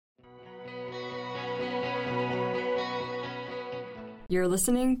You're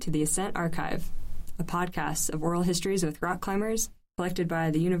listening to the Ascent Archive, a podcast of oral histories with rock climbers collected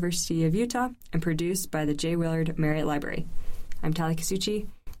by the University of Utah and produced by the J. Willard Marriott Library. I'm Tali Kasuchi,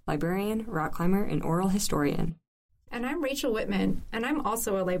 librarian, rock climber, and oral historian. And I'm Rachel Whitman, and I'm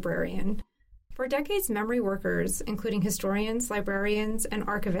also a librarian. For decades, memory workers, including historians, librarians, and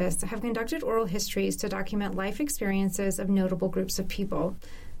archivists, have conducted oral histories to document life experiences of notable groups of people.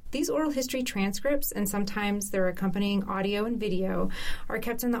 These oral history transcripts, and sometimes their accompanying audio and video, are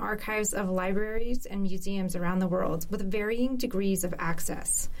kept in the archives of libraries and museums around the world with varying degrees of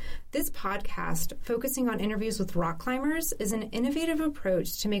access. This podcast, focusing on interviews with rock climbers, is an innovative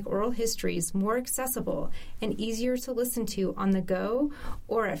approach to make oral histories more accessible and easier to listen to on the go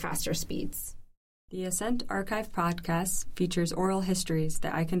or at faster speeds. The Ascent Archive podcast features oral histories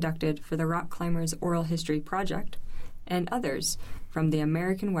that I conducted for the Rock Climbers Oral History Project and others from the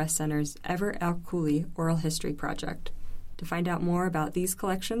American West Center's Ever El Cooley Oral History Project. To find out more about these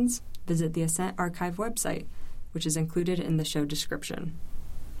collections, visit the Ascent Archive website, which is included in the show description.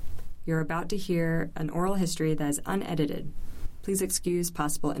 You're about to hear an oral history that is unedited. Please excuse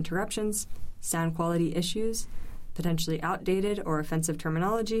possible interruptions, sound quality issues, potentially outdated or offensive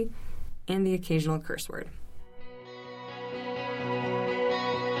terminology, and the occasional curse word.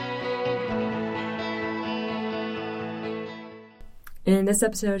 In this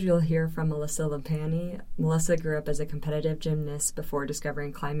episode, you'll hear from Melissa Lipani. Melissa grew up as a competitive gymnast before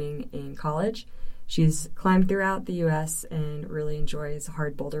discovering climbing in college. She's climbed throughout the U.S. and really enjoys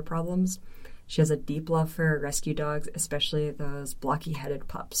hard boulder problems. She has a deep love for rescue dogs, especially those blocky-headed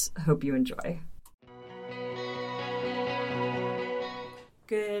pups. I hope you enjoy.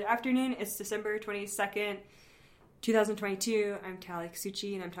 Good afternoon. It's December 22nd, 2022. I'm Tali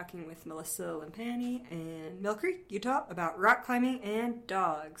Kasuchi, and I'm talking with Melissa Lipani in Mill Creek, Utah, about rock climbing and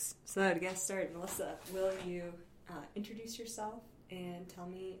dogs. So to get started, Melissa, will you introduce yourself and tell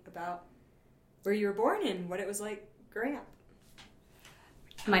me about where you were born and what it was like growing up?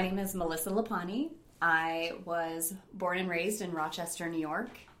 My name is Melissa Lipani. I was born and raised in Rochester, New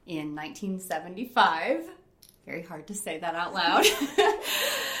York in 1975. Very hard to say that out loud.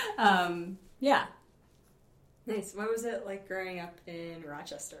 Yeah. Nice. What was it like growing up in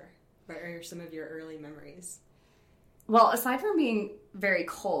Rochester? What are some of your early memories? Well, aside from being very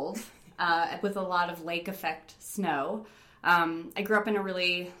cold, with a lot of lake effect snow, I grew up in a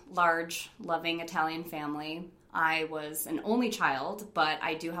really large, loving Italian family. I was an only child, but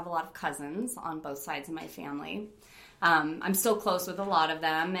I do have a lot of cousins on both sides of my family. I'm still close with a lot of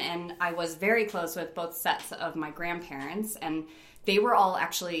them, and I was very close with both sets of my grandparents, and they were all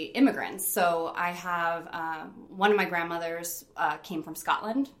actually immigrants. So I have one of my grandmothers came from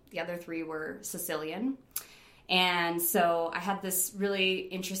Scotland. The other three were Sicilian. And so I had this really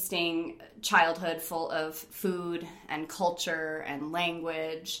interesting childhood full of food and culture and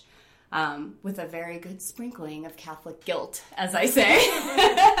language, with a very good sprinkling of Catholic guilt, as I say.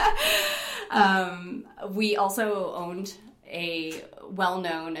 We also owned a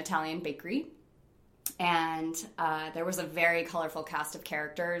well-known Italian bakery. And there was a very colorful cast of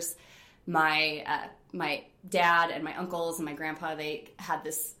characters. My dad and my uncles and my grandpa, they had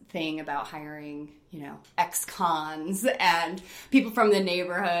this thing about hiring, ex-cons and people from the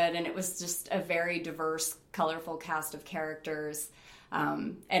neighborhood. And it was just a very diverse, colorful cast of characters,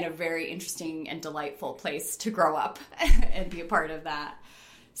 and a very interesting and delightful place to grow up and be a part of that.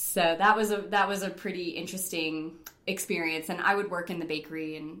 So that was a pretty interesting experience. And I would work in the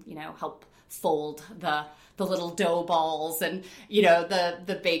bakery and, help fold the little dough balls, and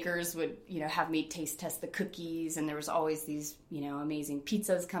the bakers would have me taste test the cookies, and there was always these amazing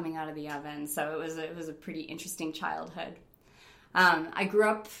pizzas coming out of the oven. So it was a pretty interesting childhood. I grew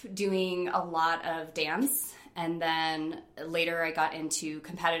up doing a lot of dance, and then later I got into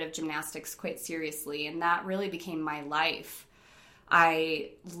competitive gymnastics quite seriously, and that really became my life.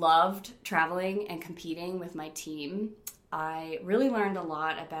 I loved traveling and competing with my team. I really learned a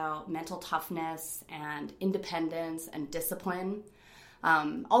lot about mental toughness and independence and discipline.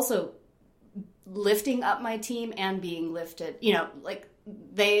 Also, lifting up my team and being lifted,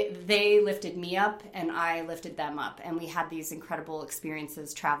 they lifted me up and I lifted them up. And we had these incredible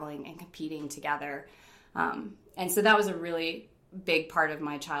experiences traveling and competing together. And so that was a really big part of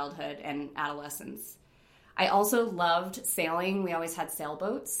my childhood and adolescence. I also loved sailing. We always had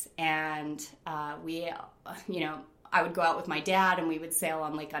sailboats, and I would go out with my dad and we would sail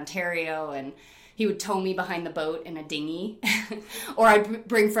on Lake Ontario, and he would tow me behind the boat in a dinghy or I'd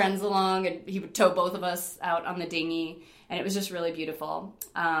bring friends along and he would tow both of us out on the dinghy, and it was just really beautiful.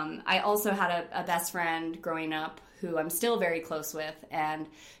 I also had a best friend growing up who I'm still very close with, and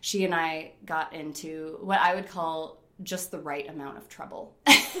she and I got into what I would call just the right amount of trouble.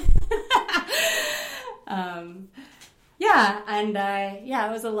 It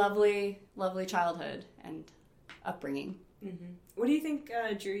was a lovely, lovely childhood and upbringing. Mm-hmm. What do you think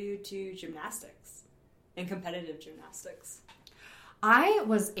drew you to gymnastics and competitive gymnastics? I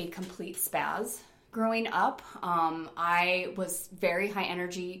was a complete spaz growing up. I was very high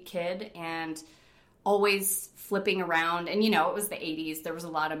energy kid and always flipping around. And, it was the 80s. There was a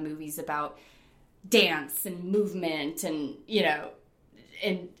lot of movies about dance and movement and,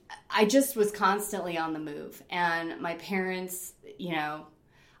 and I just was constantly on the move. And my parents,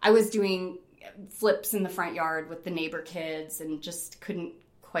 I was doing flips in the front yard with the neighbor kids and just couldn't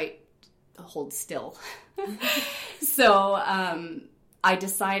quite hold still. So I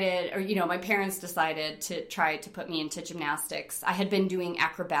decided, my parents decided to try to put me into gymnastics. I had been doing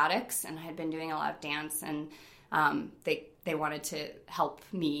acrobatics and I had been doing a lot of dance, and they wanted to help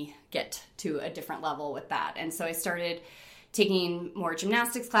me get to a different level with that. And so I started taking more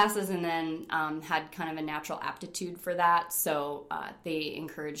gymnastics classes and then had kind of a natural aptitude for that. So they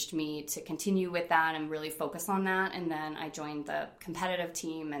encouraged me to continue with that and really focus on that. And then I joined the competitive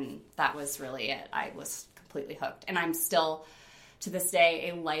team, and that was really it. I was completely hooked. And I'm still, to this day,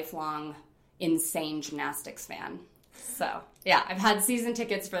 a lifelong insane gymnastics fan. So, yeah, I've had season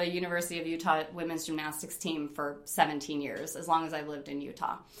tickets for the University of Utah women's gymnastics team for 17 years, as long as I've lived in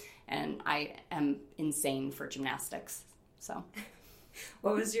Utah. And I am insane for gymnastics. So,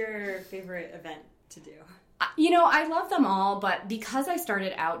 what was your favorite event to do? I love them all, but because I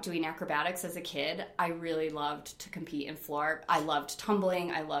started out doing acrobatics as a kid, I really loved to compete in floor. I loved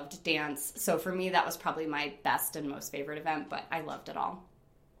tumbling. I loved dance. So for me, that was probably my best and most favorite event, but I loved it all.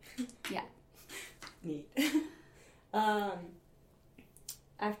 Yeah. Neat. What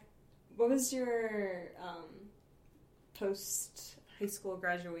was your post-high school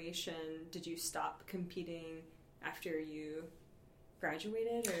graduation? Did you stop competing after you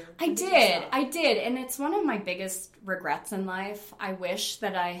graduated? Or I did. And it's one of my biggest regrets in life. I wish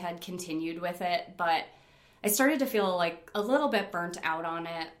that I had continued with it, but I started to feel like a little bit burnt out on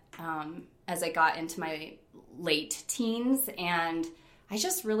it as I got into my late teens, and I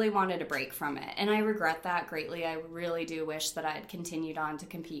just really wanted a break from it. And I regret that greatly. I really do wish that I had continued on to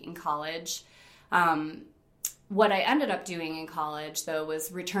compete in college. What I ended up doing in college, though,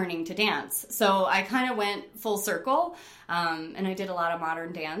 was returning to dance. So I kind of went full circle, and I did a lot of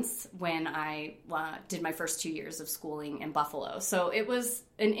modern dance when I did my first 2 years of schooling in Buffalo. So it was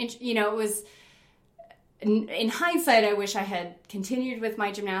in hindsight, I wish I had continued with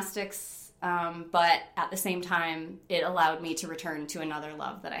my gymnastics, but at the same time, it allowed me to return to another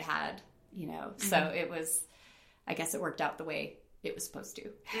love that I had, Mm-hmm. So it was, I guess it worked out the way it was supposed to.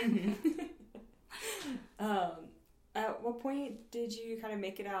 Mm-hmm. At what point did you kind of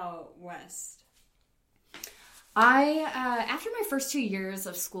make it out west? After my first 2 years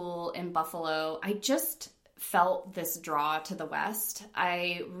of school in Buffalo, I just felt this draw to the West.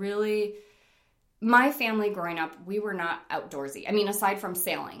 My family growing up, we were not outdoorsy. I mean, aside from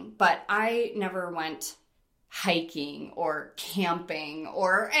sailing, but I never went hiking or camping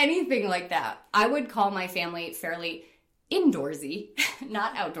or anything like that. I would call my family fairly indoorsy,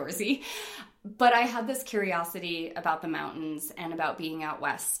 not outdoorsy. But I had this curiosity about the mountains and about being out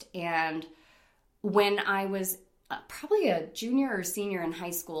west. And when I was probably a junior or senior in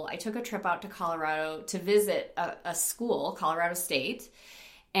high school, I took a trip out to Colorado to visit a school, Colorado State.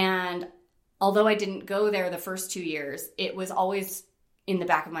 And although I didn't go there the first 2 years, it was always in the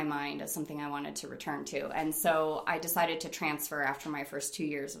back of my mind as something I wanted to return to. And so I decided to transfer after my first 2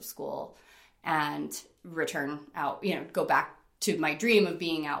 years of school and return out, go back to my dream of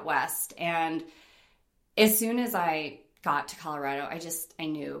being out west. And as soon as I got to Colorado, I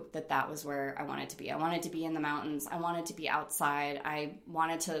knew that was where I wanted to be. I wanted to be in the mountains. I wanted to be outside. I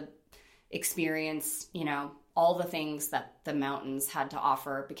wanted to experience, all the things that the mountains had to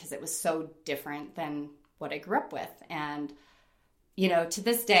offer, because it was so different than what I grew up with. And to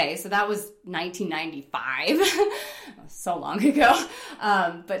this day, so that was 1995, so long ago.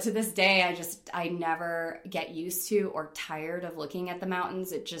 But to this day, I never get used to or tired of looking at the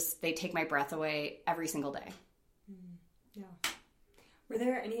mountains. They take my breath away every single day. Yeah. Were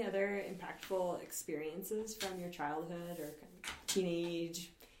there any other impactful experiences from your childhood or kind of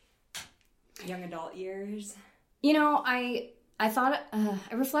teenage, young adult years? I thought,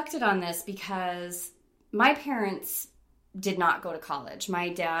 I reflected on this because my parents did not go to college. My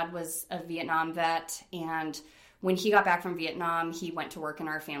dad was a Vietnam vet, and when he got back from Vietnam, he went to work in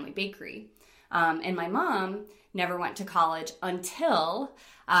our family bakery. And my mom never went to college until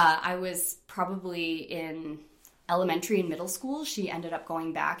I was probably in elementary and middle school. She ended up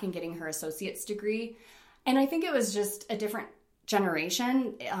going back and getting her associate's degree. And I think it was just a different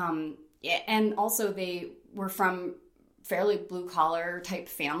generation. And also they were from fairly blue collar type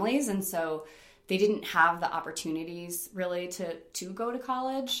families. And so they didn't have the opportunities really to go to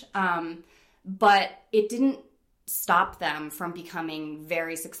college. But it didn't stop them from becoming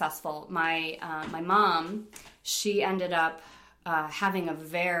very successful. My mom, she ended up having a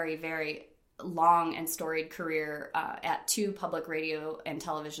very, very long and storied career at 2 public radio and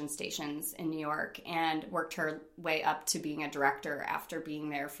television stations in New York, and worked her way up to being a director after being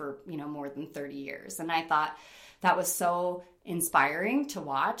there for, more than 30 years. And I thought that was so inspiring to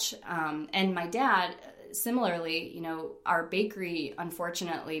watch. And my dad, similarly, our bakery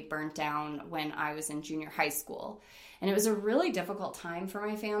unfortunately burnt down when I was in junior high school. And it was a really difficult time for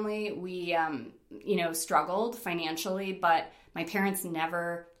my family. We, struggled financially, but my parents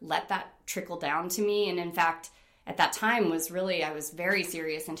never let that trickle down to me. And in fact, at that time I was very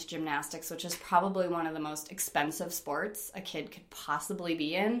serious into gymnastics, which is probably one of the most expensive sports a kid could possibly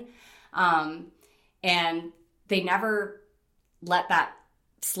be in. And they never let that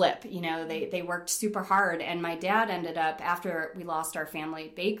slip. They worked super hard. And my dad ended up, after we lost our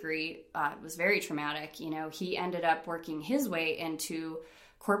family bakery, it was very traumatic. He ended up working his way into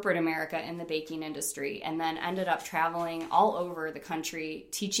corporate America in the baking industry, and then ended up traveling all over the country,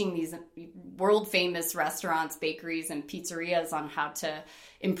 teaching these world famous restaurants, bakeries, and pizzerias on how to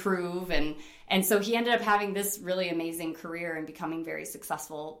improve. And so he ended up having this really amazing career and becoming very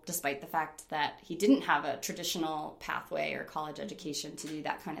successful, despite the fact that he didn't have a traditional pathway or college education to do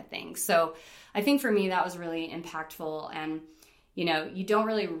that kind of thing. So I think for me, that was really impactful. And, you don't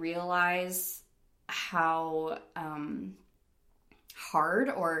really realize how hard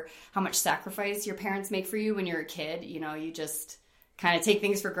or how much sacrifice your parents make for you when you're a kid. You just kind of take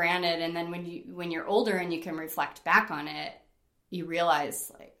things for granted. And then when you're older and you can reflect back on it, you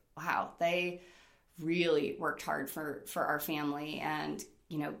realize, like, wow, they really worked hard for our family and,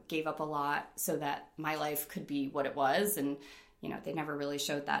 gave up a lot so that my life could be what it was. And, they never really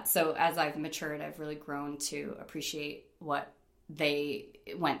showed that. So as I've matured, I've really grown to appreciate what they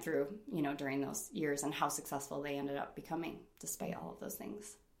went through, during those years, and how successful they ended up becoming despite all of those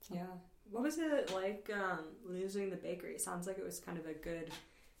things. So. Yeah. What was it like losing the bakery? It sounds like it was kind of a good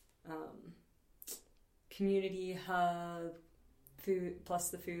community hub, food plus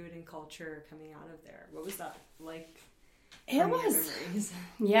the food and culture coming out of there. What was that like? It was,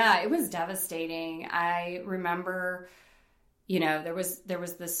 yeah, it was devastating. I remember, there was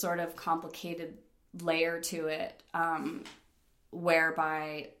this sort of complicated layer to it,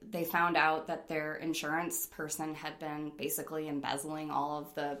 whereby they found out that their insurance person had been basically embezzling all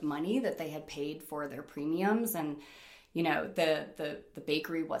of the money that they had paid for their premiums. And, the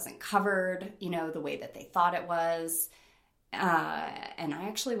bakery wasn't covered, the way that they thought it was. And I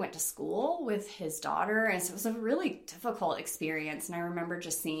actually went to school with his daughter. And so it was a really difficult experience. And I remember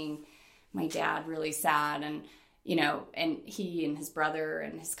just seeing my dad really sad, and and he and his brother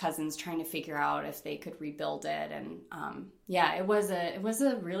and his cousins trying to figure out if they could rebuild it. And it was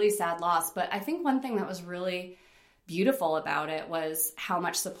a really sad loss. But I think one thing that was really beautiful about it was how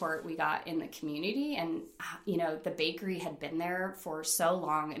much support we got in the community. And, the bakery had been there for so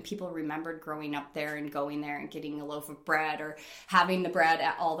long, and people remembered growing up there and going there and getting a loaf of bread or having the bread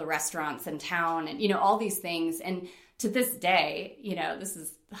at all the restaurants in town and, all these things. And to this day, this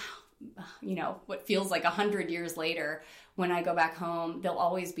is, what feels like 100 years later, when I go back home, there'll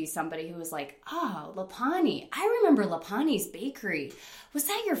always be somebody who was like, oh, Lipani. I remember Lipani's bakery. Was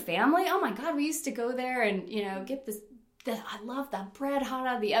that your family? Oh my God, we used to go there and, get this, I love that bread hot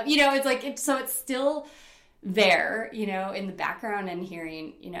out of the oven. It's like, so it's still there, in the background, and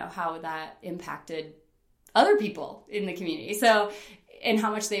hearing, how that impacted other people in the community. So, and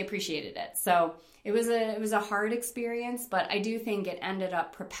how much they appreciated it. So it was a hard experience, but I do think it ended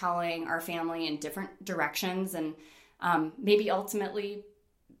up propelling our family in different directions, and maybe ultimately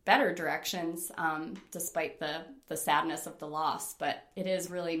better directions, despite the sadness of the loss. But it is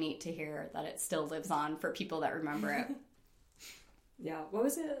really neat to hear that it still lives on for people that remember it. Yeah. What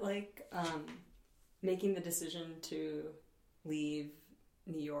was it like making the decision to leave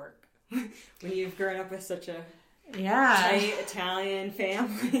New York when you've grown up with such a tight Italian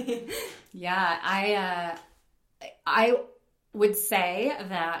family? Yeah, I would say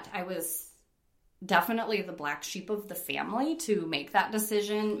that I was definitely the black sheep of the family to make that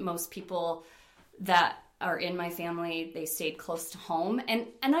decision. Most people that are in my family, they stayed close to home. And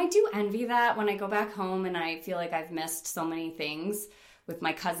I do envy that when I go back home, and I feel like I've missed so many things with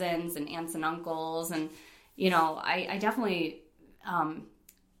my cousins and aunts and uncles. And, I definitely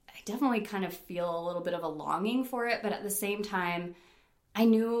kind of feel a little bit of a longing for it. But at the same time, I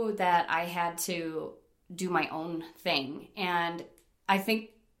knew that I had to do my own thing. And I think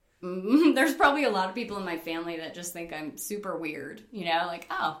there's probably a lot of people in my family that just think I'm super weird, you know, like,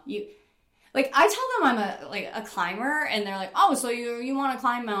 oh, you, like, I tell them I'm a climber, and they're like, oh, so you want to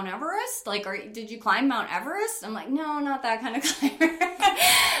climb Mount Everest? Like, or did you climb Mount Everest? I'm like, no, not that kind of climber.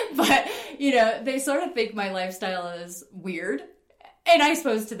 But, you know, they sort of think my lifestyle is weird, and I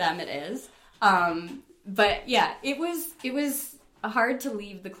suppose to them it is. But yeah, it was hard to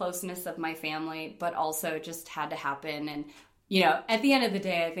leave the closeness of my family, but also just had to happen. And, you know, at the end of the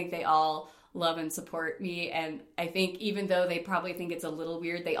day, I think they all love and support me. And I think even though they probably think it's a little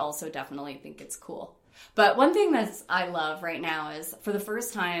weird, they also definitely think it's cool. But one thing that I love right now is, for the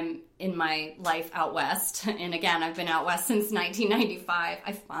first time in my life out west, and again, I've been out west since 1995,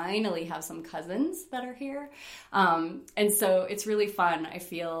 I finally have some cousins that are here. And so it's really fun. I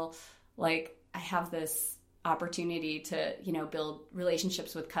feel like I have this opportunity to, you know, build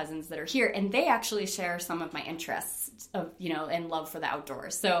relationships with cousins that are here, and they actually share some of my interests of, you know, and love for the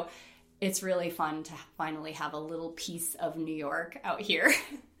outdoors. So it's really fun to finally have a little piece of New York out here.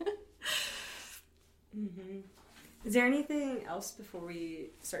 Mm-hmm. Is there anything else before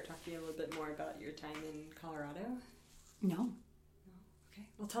we start talking a little bit more about your time in Colorado? No. Okay.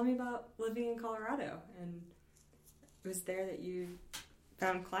 Well, tell me about living in Colorado. And it was there that you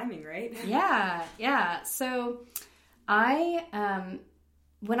found climbing, right? Yeah. So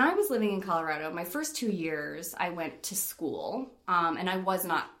when I was living in Colorado, my first 2 years, I went to school, and I was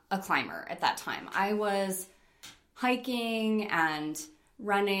not a climber at that time. I was hiking and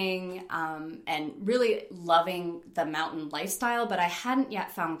running, and really loving the mountain lifestyle, but I hadn't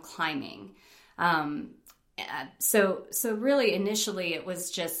yet found climbing. So really initially it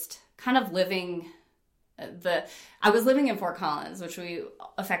was just kind of living I was living in Fort Collins, which we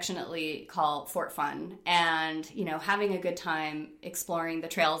affectionately call Fort Fun, and, you know, having a good time exploring the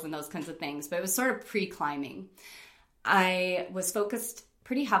trails and those kinds of things, but it was sort of pre-climbing. I was focused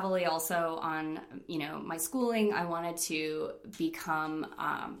pretty heavily also on, you know, my schooling. I wanted to become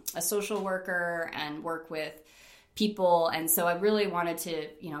a social worker and work with people, and so I really wanted to,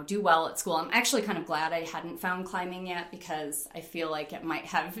 you know, do well at school. I'm actually kind of glad I hadn't found climbing yet, because I feel like it might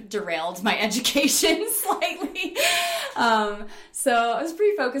have derailed my education slightly. So I was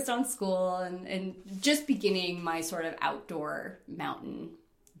pretty focused on school and just beginning my sort of outdoor mountain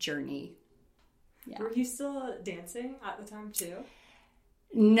journey. Yeah. Were you still dancing at the time too?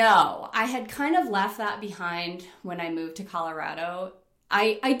 No, I had kind of left that behind when I moved to Colorado.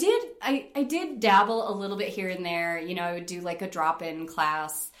 I did dabble a little bit here and there. You know, I would do like a drop-in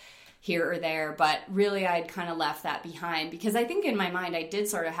class here or there, but really I'd kind of left that behind, because I think in my mind I did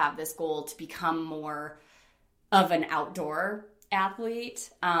sort of have this goal to become more of an outdoor athlete,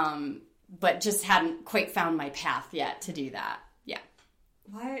 but just hadn't quite found my path yet to do that. Yeah.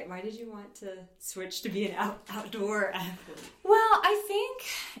 Why did you want to switch to be an outdoor athlete? Well, I think,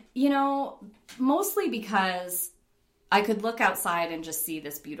 you know, mostly because I could look outside and just see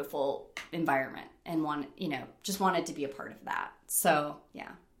this beautiful environment and just wanted to be a part of that. So,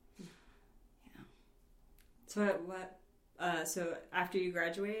 yeah. So so after you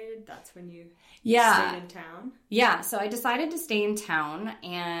graduated, that's when you stayed in town? Yeah. So I decided to stay in town,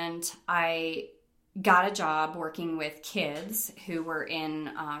 and I got a job working with kids who were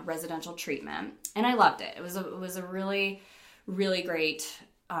in residential treatment, and I loved it. It was a really, really great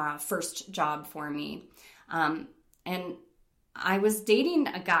first job for me. And I was dating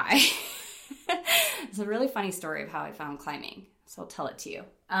a guy. It's a really funny story of how I found climbing, so I'll tell it to you.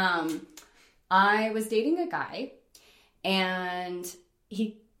 I was dating a guy, and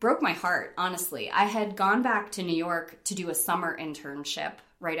he broke my heart, honestly. I had gone back to New York to do a summer internship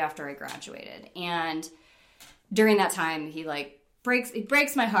right after I graduated. And during that time, he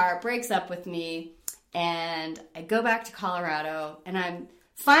breaks my heart, breaks up with me, and I go back to Colorado, and I'm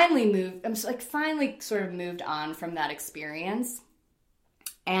finally sort of moved on from that experience.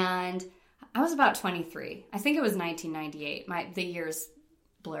 And I was about 23. I think it was 1998. The years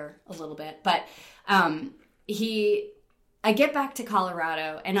blur a little bit, but I get back to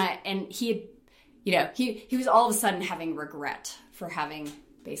Colorado, and he had, you know, he was all of a sudden having regret for having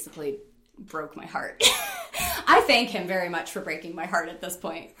basically broke my heart. I thank him very much for breaking my heart at this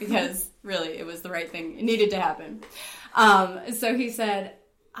point, because really it was the right thing. It needed to happen. So he said,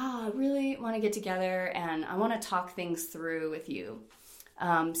 I really want to get together, and I want to talk things through with you.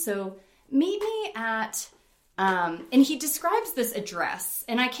 So meet me at, and he describes this address,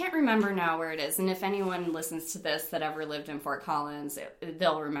 and I can't remember now where it is. And if anyone listens to this that ever lived in Fort Collins,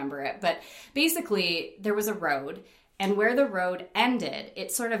 they'll remember it. But basically, there was a road, and where the road ended,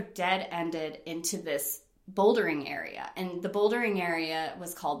 it sort of dead-ended into this bouldering area, and the bouldering area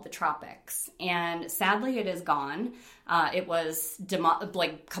was called the Tropics, and sadly it is gone. It was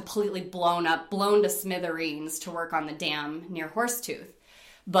completely blown to smithereens to work on the dam near Horsetooth.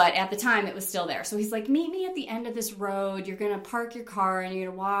 But at the time, it was still there. So he's like, meet me at the end of this road. You're going to park your car and you're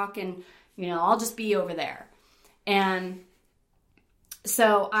going to walk, and, I'll just be over there. And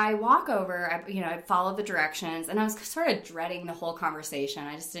so I walk over, I follow the directions, and I was sort of dreading the whole conversation.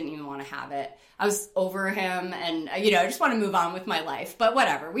 I just didn't even want to have it. I was over him, and, I just want to move on with my life. But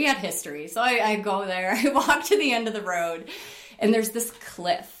whatever, we had history. So I go there, I walk to the end of the road, and there's this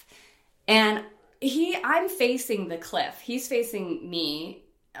cliff. And I'm facing the cliff. He's facing me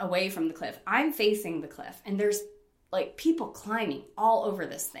away from the cliff. I'm facing the cliff, and there's, people climbing all over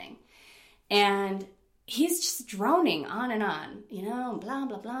this thing. And he's just droning on and on, blah,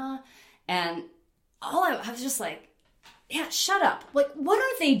 blah, blah. And I was just like, yeah, shut up. What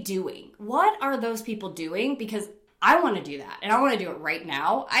are they doing? What are those people doing? Because I want to do that, and I want to do it right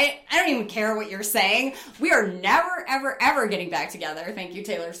now. I don't even care what you're saying. We are never, ever, ever getting back together. Thank you,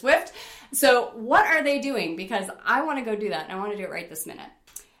 Taylor Swift. So what are they doing? Because I want to go do that, and I want to do it right this minute.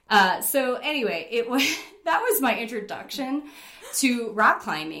 So anyway, that was my introduction to rock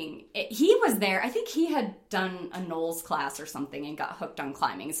climbing. He was there. I think he had done a Knowles class or something and got hooked on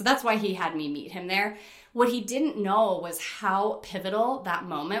climbing. So that's why he had me meet him there. What he didn't know was how pivotal that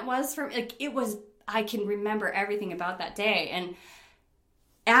moment was for me. I can remember everything about that day. And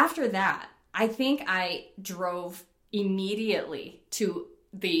after that, I think I drove immediately to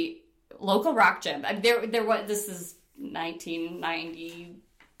the local rock gym. This is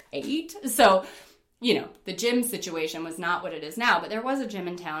 1998. So, the gym situation was not what it is now, but there was a gym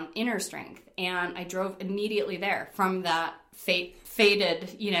in town, Inner Strength, and I drove immediately there from that fated,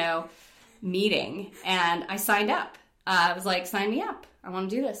 meeting, and I signed up. I was like, sign me up. I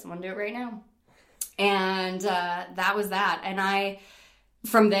want to do this. I want to do it right now. And that was that. And I,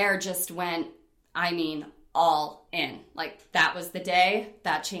 from there, just went, all in. That was the day.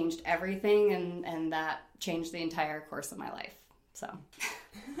 That changed everything, and that changed the entire course of my life. So...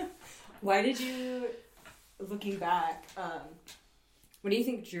 Why did you, looking back, what do you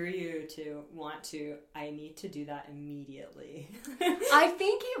think drew you to want to, I need to do that immediately? I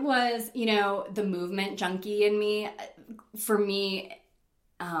think it was, the movement junkie in me. For me,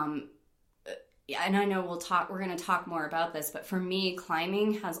 and I know we're going to talk more about this, but for me,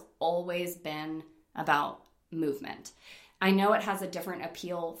 climbing has always been about movement. I know it has a different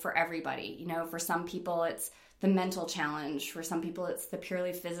appeal for everybody. For some people, it's the mental challenge. For some people, it's the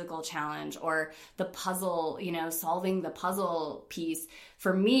purely physical challenge, or the puzzle, solving the puzzle piece.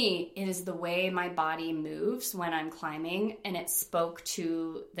 For me, it is the way my body moves when I'm climbing, and it spoke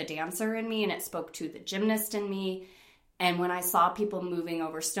to the dancer in me, and it spoke to the gymnast in me. And when I saw people moving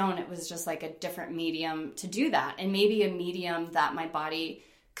over stone, it was just like a different medium to do that, and maybe a medium that my body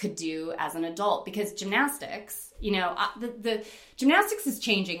could do as an adult, because gymnastics, the gymnastics is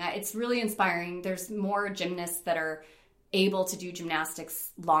changing. It's really inspiring. There's more gymnasts that are able to do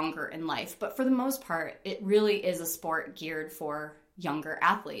gymnastics longer in life, but for the most part, it really is a sport geared for younger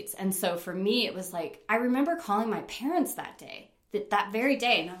athletes. And so for me, it was like, I remember calling my parents that very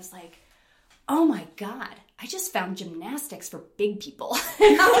day, and I was like, oh my God, I just found gymnastics for big people.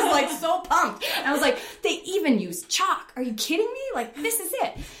 And I was like so pumped. And I was like, they even use chalk. Are you kidding me? This is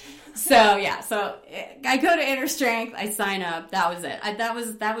it. So yeah, so I go to Inner Strength, I sign up. That was it. That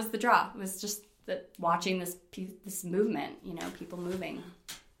was the draw. It was just watching this movement, people moving.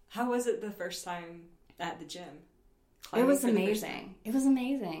 How was it the first time at the gym? It was amazing. It was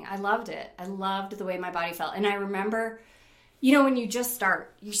amazing. I loved it. I loved the way my body felt. And I remember, when you just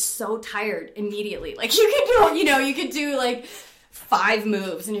start, you're so tired immediately. You could do 5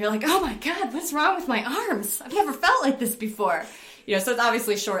 moves and you're like, oh my God, what's wrong with my arms? I've never felt like this before. So it's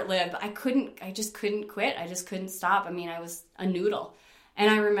obviously short-lived, but I just couldn't quit. I just couldn't stop. I was a noodle. And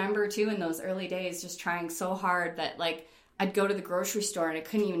I remember too, in those early days, just trying so hard that I'd go to the grocery store and I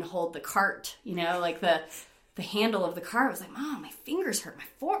couldn't even hold the cart, the handle of the cart. I was like, Mom, my fingers hurt, my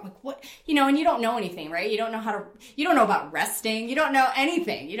foot, what? And you don't know anything, right? You don't know about resting. You don't know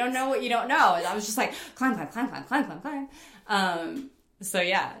anything. You don't know what you don't know. And I was just like, climb. So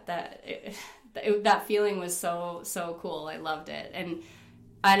yeah, that feeling was so cool. I loved it. And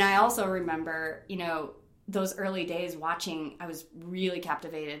I also remember, those early days watching, I was really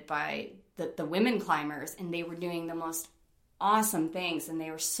captivated by the women climbers, and they were doing the most awesome things, and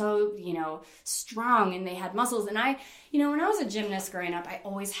they were so, strong, and they had muscles. And I, when I was a gymnast growing up, I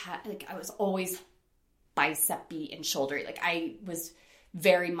always had, I was always bicep-y and shouldery. I was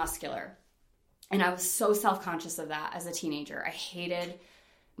very muscular. And I was so self-conscious of that as a teenager. I hated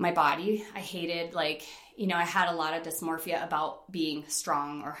my body. I hated, like, you know, I had a lot of dysmorphia about being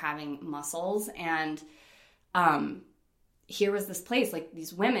strong or having muscles. And here was this place, like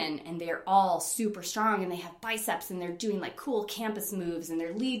these women, and they're all super strong and they have biceps and they're doing like cool campus moves and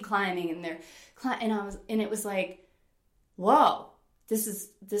they're lead climbing and and it was like, whoa, this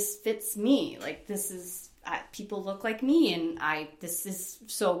fits me. Like, this is, people look like me, and this is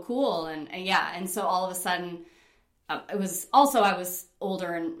so cool. And yeah. And so all of a sudden, I was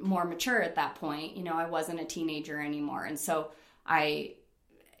older and more mature at that point. You know, I wasn't a teenager anymore. And so I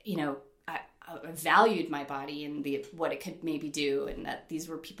valued my body and what it could maybe do, and that these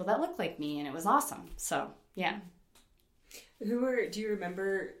were people that looked like me, and it was awesome. So, yeah. Do you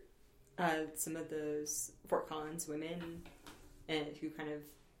remember some of those Fort Collins women and who kind of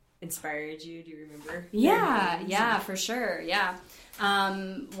inspired you? Do you remember? Yeah, for sure. Yeah.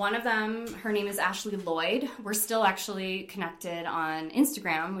 One of them, her name is Ashley Lloyd. We're still actually connected on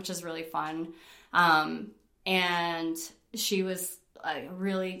Instagram, which is really fun. And she was a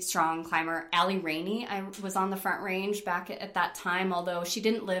really strong climber. Allie Rainey, I was on the Front Range back at that time, although she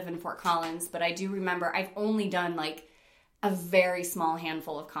didn't live in Fort Collins, but I do remember I've only done like a very small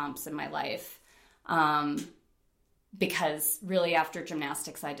handful of comps in my life. Because really after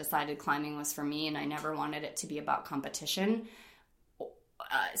gymnastics, I decided climbing was for me and I never wanted it to be about competition.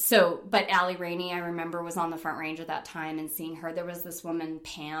 But Allie Rainey, I remember, was on the Front Range at that time, and seeing her, there was this woman,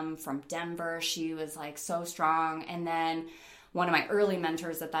 Pam, from Denver. She was like so strong. And then one of my early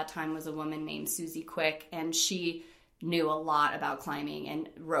mentors at that time was a woman named Susie Quick, and she knew a lot about climbing and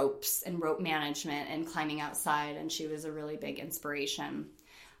ropes and rope management and climbing outside, and she was a really big inspiration.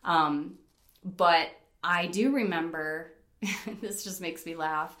 But I do remember, this just makes me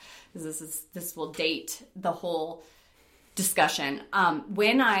laugh, because this will date the whole discussion.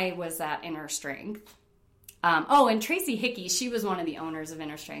 When I was at Inner Strength, and Tracy Hickey, she was one of the owners of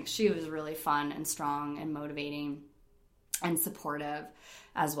Inner Strength. She was really fun and strong and motivating and supportive,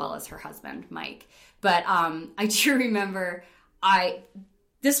 as well as her husband, Mike. But I do remember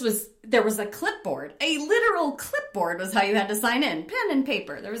there was a clipboard, a literal clipboard was how you had to sign in, pen and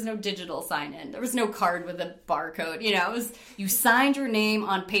paper. There was no digital sign in. There was no card with a barcode. You know, you signed your name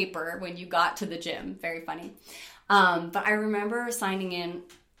on paper when you got to the gym. Very funny. But I remember signing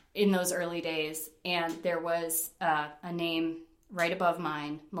in those early days, and there was a name right above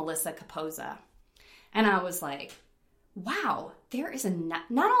mine, Melissa Capozza. And I was like, wow,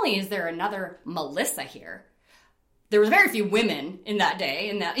 not only is there another Melissa here, there was very few women in that day,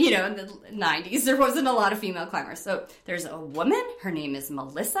 in the 90s. There wasn't a lot of female climbers. So there's a woman, her name is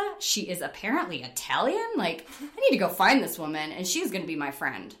Melissa. She is apparently Italian. Like, I need to go find this woman, and she's going to be my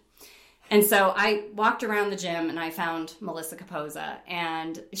friend. And so I walked around the gym, and I found Melissa Capozza,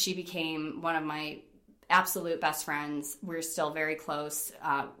 and she became one of my absolute best friends. We're still very close,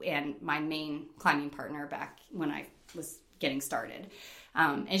 and my main climbing partner back when I was getting started.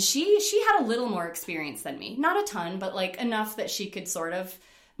 And she had a little more experience than me. Not a ton, but like enough that she could sort of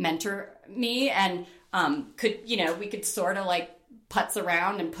mentor me, and we could sort of like putz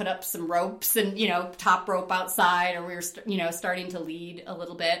around and put up some ropes and, top rope outside, or we were, starting to lead a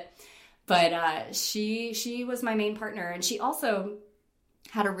little bit. But she was my main partner, and she also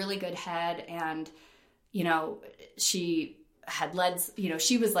had a really good head, and, she had led,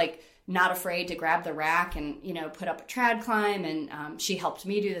 she was like not afraid to grab the rack and, put up a trad climb, and she helped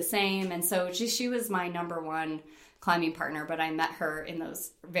me do the same. And so she was my number one climbing partner, but I met her in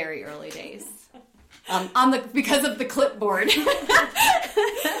those very early days because of the clipboard. Do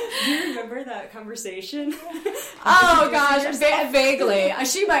you remember that conversation? Oh gosh, vaguely.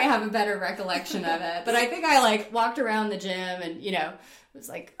 She might have a better recollection of it, but I think I like walked around the gym and, it was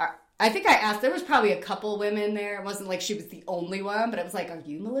like, I think I asked, there was probably a couple women there. It wasn't like she was the only one, but it was like, are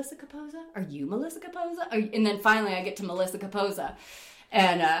you Melissa Capozza? Are you Melissa Capozza? And then finally I get to Melissa Capozza.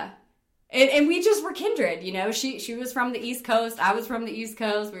 And we just were kindred, She was from the East Coast. I was from the East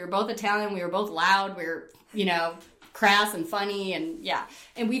Coast. We were both Italian. We were both loud. We were, crass and funny. And yeah.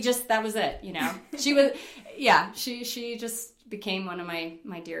 And that was it, She was, she just became one of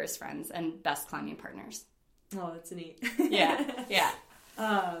my dearest friends and best climbing partners. Oh, that's neat. Yeah.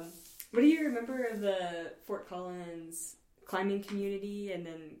 What do you remember of the Fort Collins climbing community? And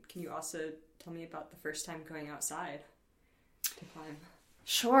then can you also tell me about the first time going outside to climb?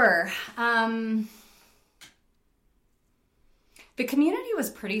 Sure. The community was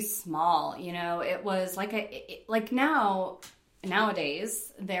pretty small. It was like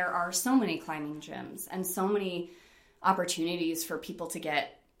nowadays there are so many climbing gyms and so many opportunities for people to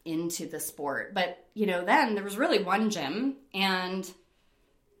get into the sport. But, then there was really one gym, and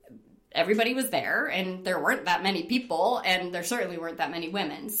everybody was there, and there weren't that many people, and there certainly weren't that many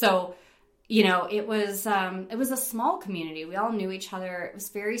women. So, you know, it was a small community. We all knew each other. It was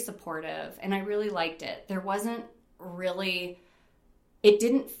very supportive, and I really liked it. There wasn't really, it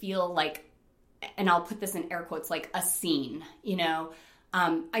didn't feel like, and I'll put this in air quotes, like a scene, you know.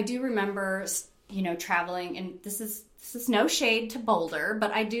 I do remember, you know, traveling, and this is no shade to Boulder,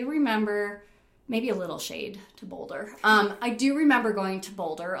 but I do remember, maybe a little shade to Boulder. I do remember going to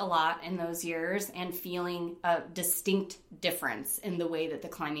Boulder a lot in those years and feeling a distinct difference in the way that the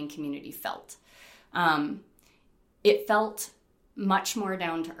climbing community felt. It felt much more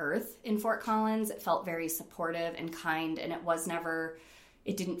down to earth in Fort Collins. It felt very supportive and kind, and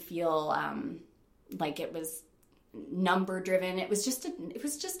it didn't feel like it was number driven. It was just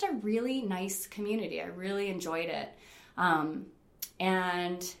a really nice community. I really enjoyed it.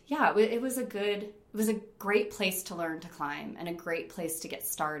 And yeah, it was a great place to learn to climb and a great place to get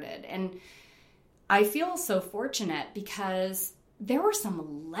started. And I feel so fortunate because there were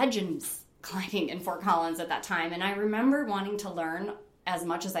some legends climbing in Fort Collins at that time. And I remember wanting to learn as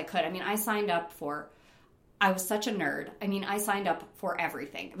much as I could. I mean, I was such a nerd. I mean, I signed up for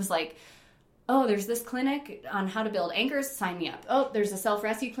everything. It was like, oh, there's this clinic on how to build anchors, sign me up. Oh, there's a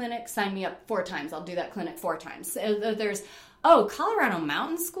self-rescue clinic, sign me up 4 times. I'll do that clinic 4 times. There's, Colorado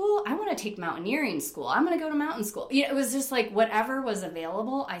Mountain School? I want to take mountaineering school. I'm going to go to mountain school. You know, it was just like whatever was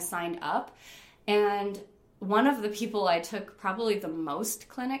available, I signed up. And one of the people I took probably the most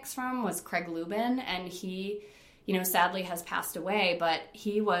clinics from was Craig Lubin. And he, you know, sadly has passed away, but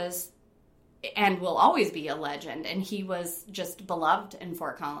he was and will always be a legend. And he was just beloved in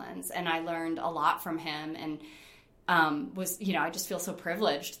Fort Collins. And I learned a lot from him, and I just feel so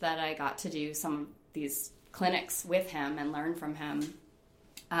privileged that I got to do some of these clinics with him and learn from him.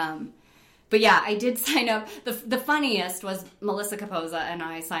 But yeah, I did sign up. The funniest was Melissa Capoza and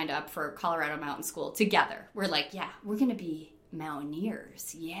I signed up for Colorado Mountain School together. We're like, yeah, we're going to be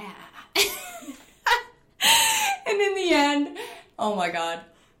mountaineers. Yeah. And in the end, oh my God,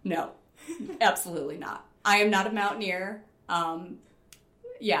 no. Absolutely not. I am not a mountaineer.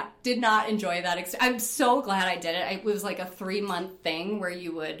 Did not enjoy that. I'm so glad I did it. It was like a 3-month thing where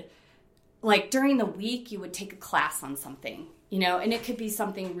you would, like during the week, you would take a class on something, you know, and it could be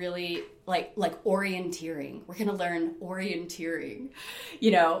something really like orienteering. We're going to learn orienteering,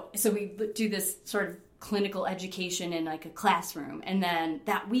 you know. So we do this sort of clinical education in like a classroom, and then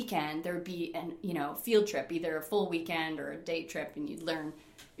that weekend there would be a field trip, either a full weekend or a day trip, and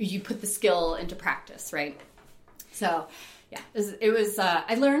you put the skill into practice, right? So yeah, it was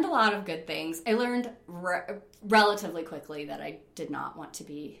I learned a lot of good things. I learned relatively quickly that I did not want to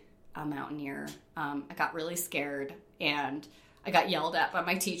be a mountaineer. I got really scared, and I got yelled at by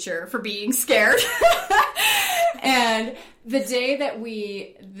my teacher for being scared. And the day that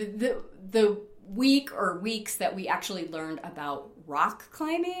the week or weeks that we actually learned about rock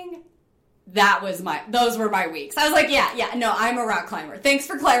climbing, those were my weeks. I was like, no, I'm a rock climber. Thanks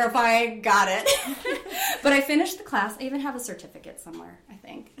for clarifying. Got it. But I finished the class. I even have a certificate somewhere, I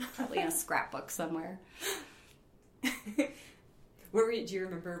think. Probably in a scrapbook somewhere. Do you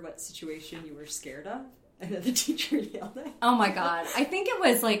remember what situation you were scared of? And then the teacher yelled at you? Oh my God. I think it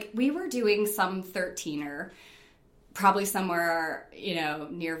was like we were doing some 13er, probably somewhere,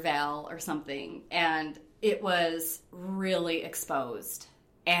 near Vail or something. And it was really exposed.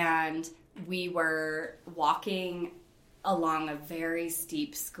 And we were walking along a very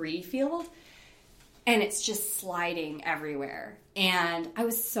steep scree field, and it's just sliding everywhere. And I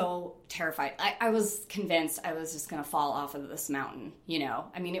was so terrified. I was convinced I was just going to fall off of this mountain,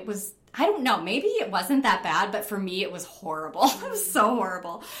 I mean, it was, I don't know, maybe it wasn't that bad, but for me, it was horrible. It was so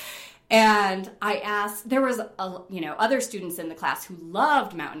horrible. And I asked, there was, other students in the class who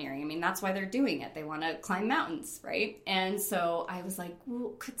loved mountaineering. I mean, that's why they're doing it. They want to climb mountains, right? And so I was like, well,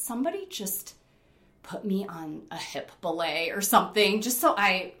 could somebody just put me on a hip belay or something just so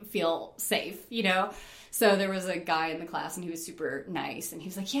I feel safe, So there was a guy in the class, and he was super nice, and he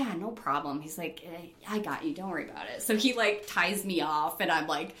was like, yeah, no problem. He's like, I got you. Don't worry about it. So he ties me off, and I'm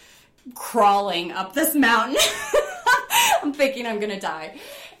crawling up this mountain. I'm thinking I'm going to die.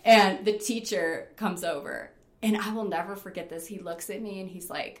 And the teacher comes over, and I will never forget this. He looks at me, and he's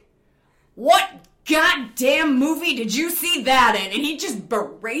like, what goddamn movie did you see that in? And he just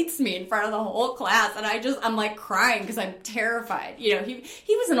berates me in front of the whole class, and I'm crying because I'm terrified. He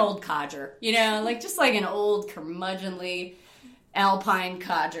was an old codger, just like an old curmudgeonly alpine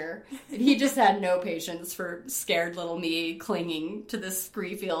codger. And he just had no patience for scared little me clinging to this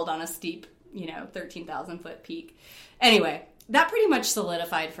scree field on a steep, 13,000 foot peak. Anyway, that pretty much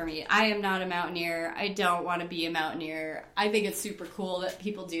solidified for me. I am not a mountaineer. I don't want to be a mountaineer. I think it's super cool that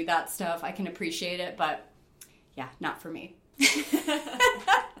people do that stuff. I can appreciate it, but yeah, not for me.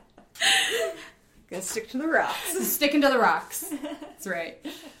 Gonna stick to the rocks. Sticking to the rocks. That's right.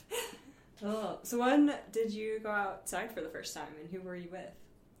 Oh, so when did you go outside for the first time, and who were you with?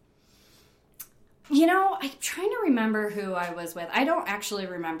 You know, I'm trying to remember who I was with. I don't actually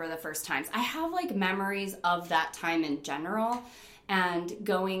remember the first times. I have like memories of that time in general and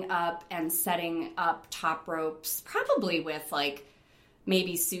going up and setting up top ropes, probably with like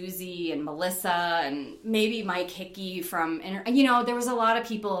maybe Susie and Melissa and maybe Mike Hickey from, you know, there was a lot of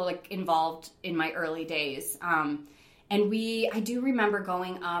people like involved in my early days. And I do remember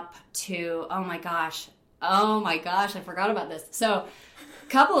going up to, oh my gosh, I forgot about this. So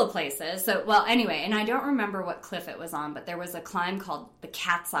couple of places. So, well, anyway, and I don't remember what cliff it was on, but there was a climb called the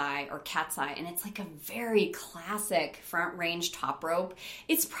Cat's Eye, and it's like a very classic front range top rope.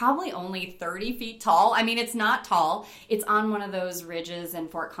 It's probably only 30 feet tall. I mean, it's not tall. It's on one of those ridges in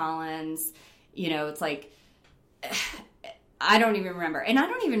Fort Collins. You know, it's like, I don't even remember. And I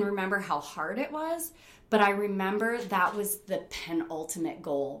don't even remember how hard it was, but I remember that was the penultimate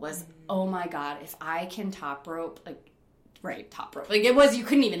goal was, oh my God, if I can top rope, top rope. Like it was, you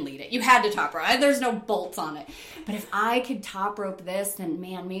couldn't even lead it. You had to top rope. There's no bolts on it. But if I could top rope this, then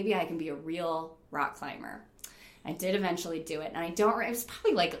man, maybe I can be a real rock climber. I did eventually do it. And it was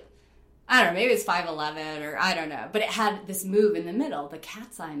probably like, I don't know, maybe it's 5'11" or I don't know. But it had this move in the middle, the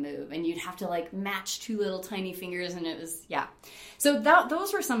Cat's Eye move. And you'd have to like match two little tiny fingers. And it was, yeah. So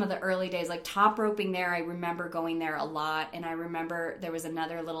those were some of the early days, like top roping there. I remember going there a lot. And I remember there was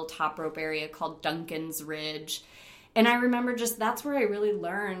another little top rope area called Duncan's Ridge. And I remember that's where I really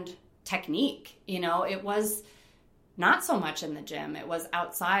learned technique. You know, it was not so much in the gym. It was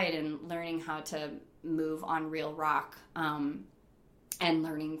outside and learning how to move on real rock and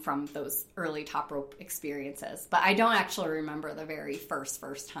learning from those early top rope experiences. But I don't actually remember the very first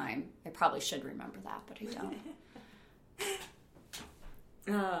time. I probably should remember that, but I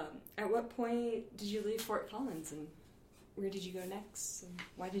don't. At what point did you leave Fort Collins, and where did you go next, and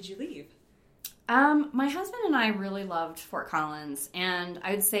why did you leave? My husband and I really loved Fort Collins, and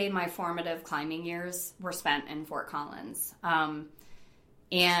I'd say my formative climbing years were spent in Fort Collins.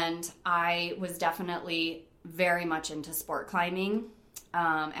 And I was definitely very much into sport climbing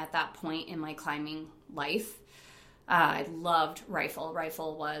at that point in my climbing life. I loved Rifle.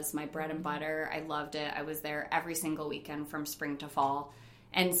 Rifle was my bread and butter. I loved it. I was there every single weekend from spring to fall.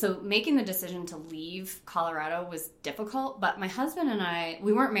 And so making the decision to leave Colorado was difficult, but my husband and I,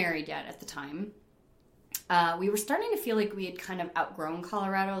 we weren't married yet at the time. We were starting to feel like we had kind of outgrown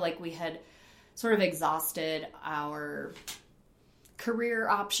Colorado, like we had sort of exhausted our career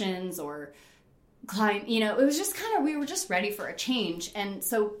options or climb, you know, it was just kind of, we were just ready for a change. And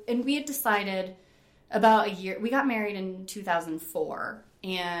we had decided about a year, we got married in 2004.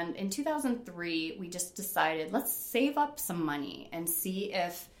 And in 2003, we just decided, let's save up some money and see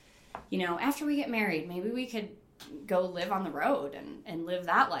if, you know, after we get married, maybe we could go live on the road and live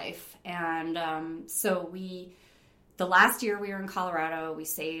that life. And the last year we were in Colorado, we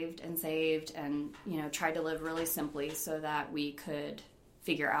saved and, you know, tried to live really simply so that we could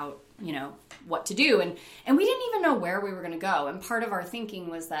figure out, you know, what to do. And we didn't even know where we were going to go. And part of our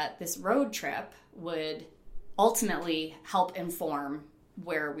thinking was that this road trip would ultimately help inform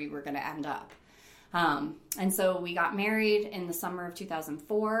where we were going to end up. And so we got married in the summer of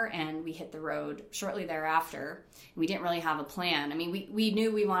 2004 and we hit the road shortly thereafter. We didn't really have a plan. I mean, we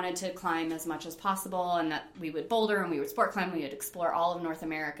knew we wanted to climb as much as possible and that we would boulder and we would sport climb. We would explore all of North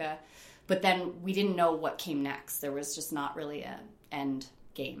America, but then we didn't know what came next. There was just not really an end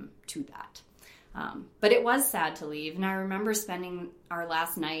game to that. But it was sad to leave. And I remember spending our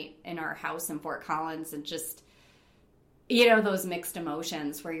last night in our house in Fort Collins and just, you know, those mixed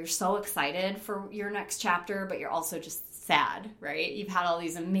emotions where you're so excited for your next chapter, but you're also just sad, right? You've had all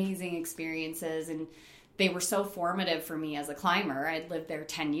these amazing experiences and they were so formative for me as a climber. I'd lived there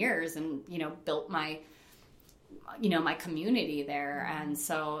 10 years and, you know, built my community there. And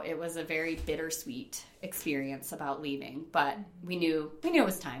so it was a very bittersweet experience about leaving, but we knew it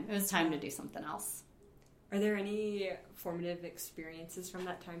was time. It was time to do something else. Are there any formative experiences from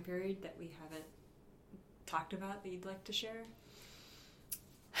that time period that we haven't talked about that you'd like to share?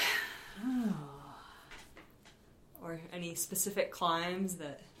 Or any specific climbs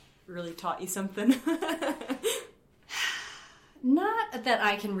that really taught you something? Not that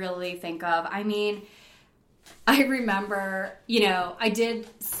I can really think of. I mean, I remember, you know,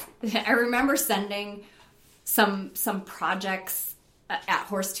 I remember sending some projects at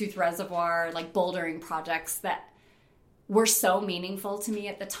Horsetooth Reservoir, like bouldering projects that were so meaningful to me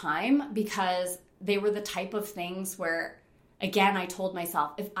at the time because they were the type of things where, again, I told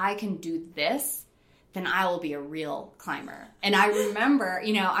myself, if I can do this, then I will be a real climber. And I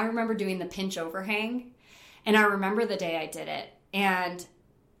remember doing the pinch overhang, and I remember the day I did it. And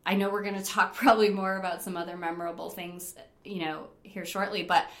I know we're going to talk probably more about some other memorable things, here shortly,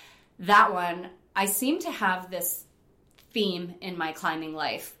 but that one, I seem to have this theme in my climbing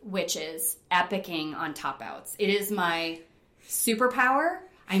life, which is epicking on top outs. It is my superpower.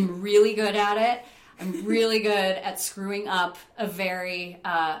 I'm really good at it. I'm really good at screwing up a very,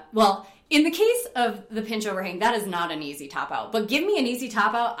 in the case of the pinch overhang, that is not an easy top out. But give me an easy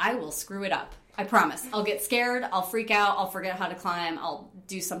top out, I will screw it up. I promise. I'll get scared. I'll freak out. I'll forget how to climb. I'll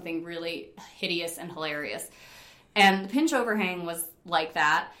do something really hideous and hilarious. And the pinch overhang was like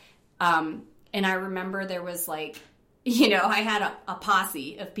that. And I remember there was I had a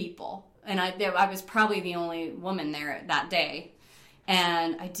posse of people. And I was probably the only woman there that day.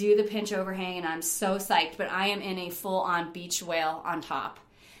 And I do the pinch overhang, and I'm so psyched. But I am in a full-on beach whale on top.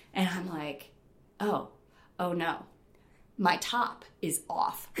 And I'm like, oh no. My top is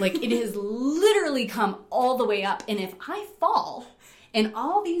off. It has literally come all the way up. And if I fall and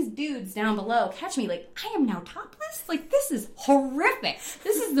all these dudes down below catch me, I am now topless? This is horrific.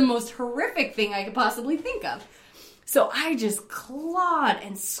 This is the most horrific thing I could possibly think of. So I just clawed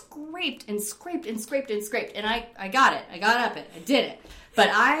and scraped and scraped and scraped and scraped. And I got it. I got up it. I did it. But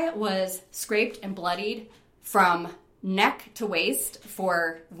I was scraped and bloodied from neck to waist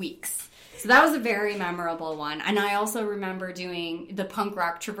for weeks. So that was a very memorable one. And I also remember doing the Punk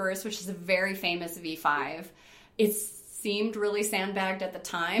Rock Traverse, which is a very famous V5. It seemed really sandbagged at the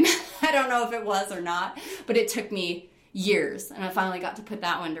time. I don't know if it was or not, but it took me years. And I finally got to put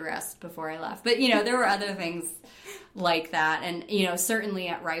that one to rest before I left. But, there were other things like that. And, certainly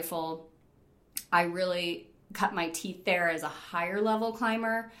at Rifle, I really cut my teeth there as a higher level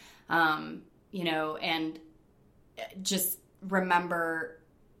climber, and just remember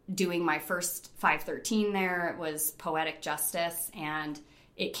doing my first 513 there. It was Poetic Justice, and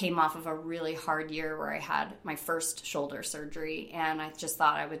it came off of a really hard year where I had my first shoulder surgery, and I just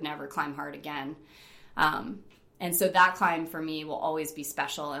thought I would never climb hard again. And so that climb for me will always be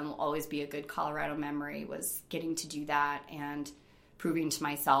special and will always be a good Colorado memory, was getting to do that and proving to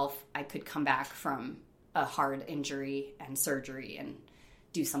myself I could come back from a hard injury and surgery and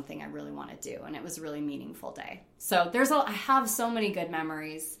do something I really want to do. And it was a really meaningful day. So I have so many good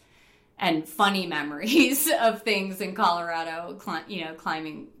memories and funny memories of things in Colorado,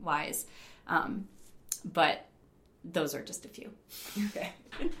 climbing wise. But those are just a few. Okay.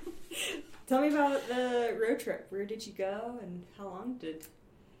 Tell me about the road trip. Where did you go, and how long did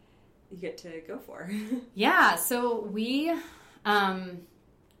you get to go for? Yeah, so we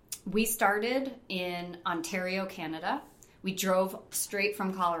started in Ontario, Canada. We drove straight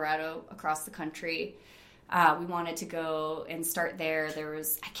from Colorado across the country. We wanted to go and start there.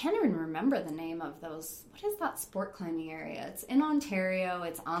 I can't even remember the name of those. What is that sport climbing area? It's in Ontario.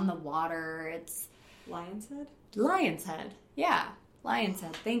 It's on the water. It's Lion's Head? Lion's Head. Yeah, Lion's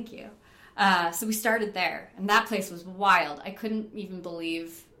Head. Thank you. So we started there, and that place was wild. I couldn't even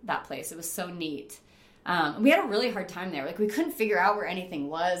believe that place. It was so neat. We had a really hard time there. We couldn't figure out where anything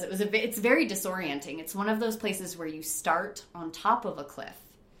was. It's very disorienting. It's one of those places where you start on top of a cliff.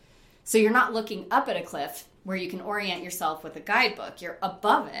 So you're not looking up at a cliff where you can orient yourself with a guidebook. You're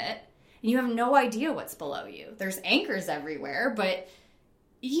above it, and you have no idea what's below you. There's anchors everywhere, but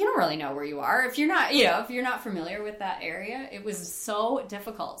you don't really know where you are. If you're not familiar with that area, it was so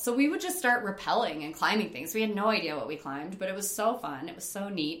difficult. So we would just start rappelling and climbing things. We had no idea what we climbed, but it was so fun. It was so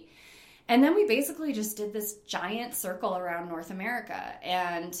neat. And then we basically just did this giant circle around North America.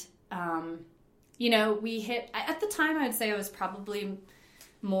 And, we hit, at the time, I'd say I was probably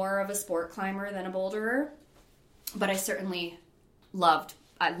more of a sport climber than a boulderer. But I certainly love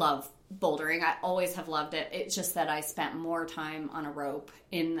bouldering. I always have loved it. It's just that I spent more time on a rope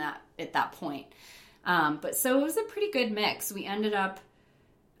at that point. But so it was a pretty good mix. We ended up,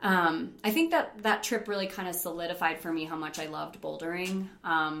 I think that trip really kind of solidified for me how much I loved bouldering.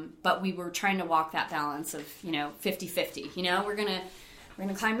 But we were trying to walk that balance of, 50-50. We're going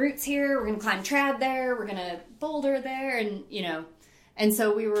to climb routes here. We're going to climb trad there. We're going to boulder there. And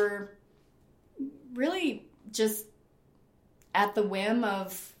so we were really just at the whim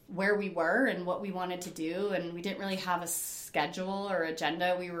of where we were and what we wanted to do, and we didn't really have a schedule or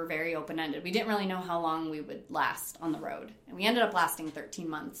agenda. We were very open-ended. We didn't really know how long we would last on the road, and we ended up lasting 13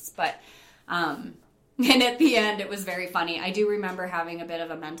 months, but and at the end it was very funny. I do remember having a bit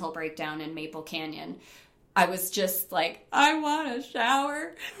of a mental breakdown in Maple Canyon I was just like, I want a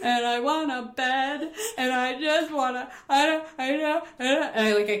shower and I want a bed and I just want to, and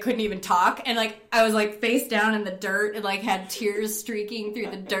I couldn't even talk. And like, I was like face down in the dirt and like had tears streaking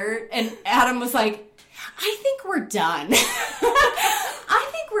through the dirt. And Adam was like, I think we're done. I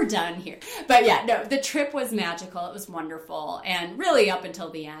think we're done here. But yeah, no, the trip was magical. It was wonderful. And really up until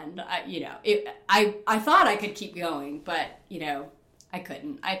the end, I thought I could keep going, but I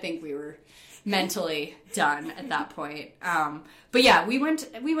couldn't. I think we were mentally done at that point. But yeah, we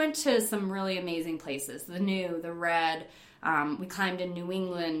went to some really amazing places. The New, the Red. We climbed in New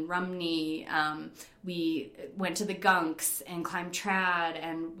England, Rumney. We went to the Gunks and climbed Trad,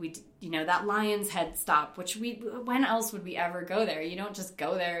 and we, that Lion's Head stop, which when else would we ever go there? You don't just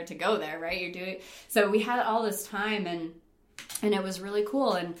go there to go there, right? So we had all this time, and it was really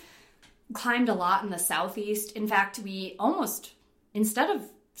cool, and climbed a lot in the Southeast. In fact, we almost, instead of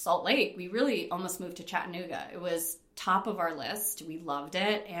Salt Lake, we really almost moved to Chattanooga. It was top of our list. We loved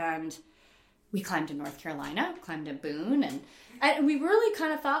it, and we climbed in North Carolina, climbed in Boone, and we really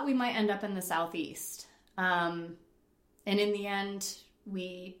kind of thought we might end up in the Southeast. And in the end,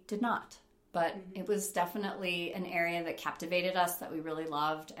 we did not. But it was definitely an area that captivated us, that we really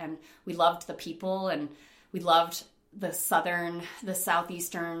loved, and we loved the people, and we loved the southeastern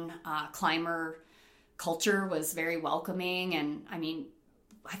climber culture was very welcoming. And I mean,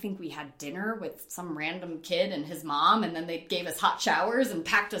 I think we had dinner with some random kid and his mom, and then they gave us hot showers and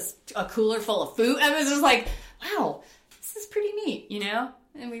packed us a cooler full of food. And it was just like, wow, this is pretty neat,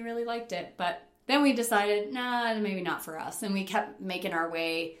 and we really liked it. But then we decided, nah, maybe not for us. And we kept making our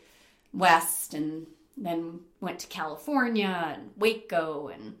way west, and then went to California and Waco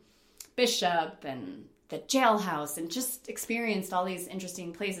and Bishop and the jailhouse, and just experienced all these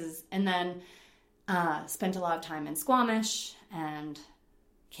interesting places. And then spent a lot of time in Squamish, and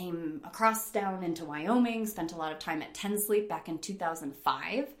came across down into Wyoming, spent a lot of time at Ten Sleep back in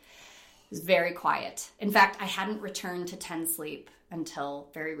 2005. It was very quiet. In fact, I hadn't returned to Ten Sleep until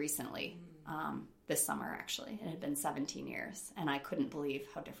very recently, this summer actually. It had been 17 years, and I couldn't believe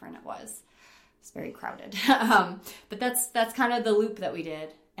how different it was. It's very crowded. But that's kind of the loop that we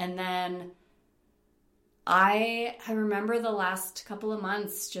did. And then I remember the last couple of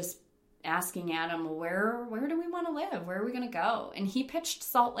months just asking Adam, well, where do we want to live? Where are we going to go? And he pitched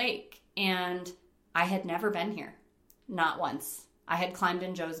Salt Lake, and I had never been here, not once. I had climbed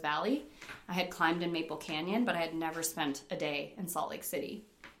in Joe's Valley, I had climbed in Maple Canyon, but I had never spent a day in Salt Lake City.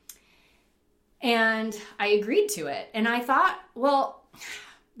 And I agreed to it, and I thought, well,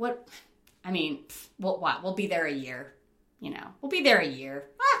 what? We'll be there a year. We'll be there a year.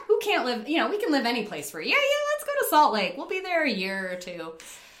 Who can't live? We can live any place for a year. Yeah, let's go to Salt Lake. We'll be there a year or two.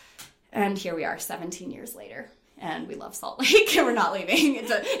 And here we are 17 years later, and we love Salt Lake, and we're not leaving.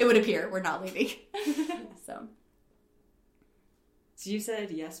 It would appear we're not leaving. So you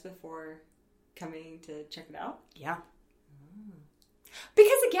said yes before coming to check it out? Yeah. Oh.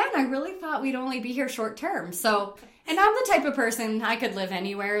 Because again, I really thought we'd only be here short term. So, and I'm the type of person, I could live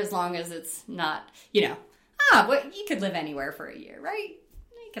anywhere as long as it's not, you could live anywhere for a year, right?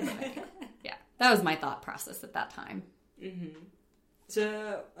 You can live anywhere. Yeah. That was my thought process at that time. Mm-hmm.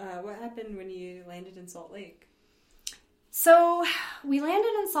 So, what happened when you landed in Salt Lake? So, we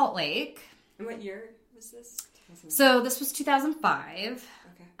landed in Salt Lake. And what year was this? So, this was 2005.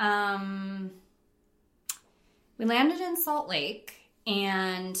 Okay. We landed in Salt Lake,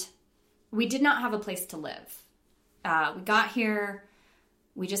 and we did not have a place to live. We got here,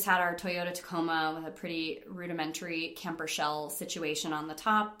 we just had our Toyota Tacoma with a pretty rudimentary camper shell situation on the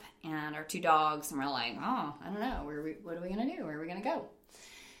top, and our 2 dogs, and we're like, oh, I don't know, what are we going to do? Where are we going to go?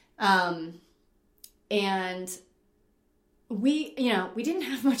 And we didn't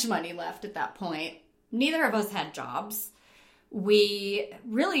have much money left at that point. Neither of us had jobs. We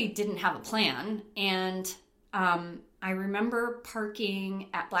really didn't have a plan, and I remember parking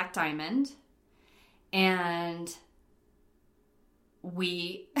at Black Diamond, and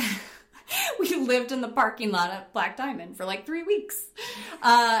we lived in the parking lot at Black Diamond for like 3 weeks.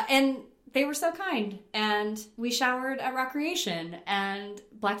 And they were so kind. And we showered at Recreation, and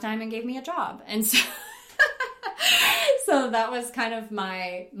Black Diamond gave me a job. And so, so that was kind of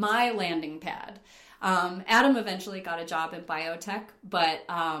my landing pad. Adam eventually got a job in biotech, but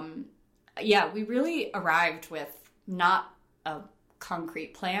we really arrived with not a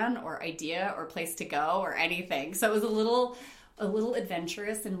concrete plan or idea or place to go or anything. So it was a little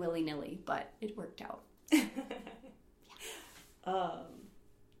adventurous and willy-nilly, but it worked out.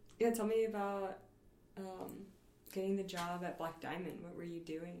 Tell me about getting the job at Black Diamond. What were you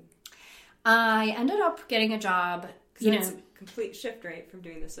doing? I ended up getting a job. So it's a complete shift, right, from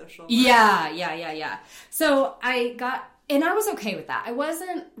doing the social work. Yeah. So I was okay with that. I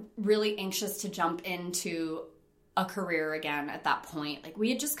wasn't really anxious to jump into a career again at that point. Like, we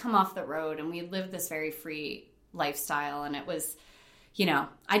had just come off the road and we had lived this very free lifestyle, and it was,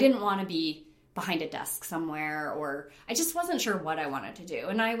 I didn't want to be behind a desk somewhere, or I just wasn't sure what I wanted to do.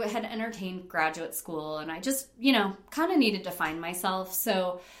 And I had entertained graduate school, and I just, kind of needed to find myself.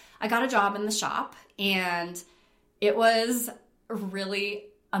 So I got a job in the shop, and it was really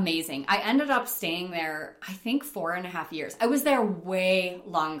amazing. I ended up staying there, I think, 4.5 years. I was there way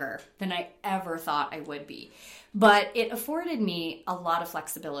longer than I ever thought I would be. But it afforded me a lot of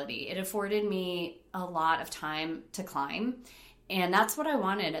flexibility. It afforded me a lot of time to climb. And that's what I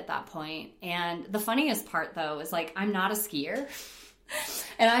wanted at that point. And the funniest part, though, is like, I'm not a skier.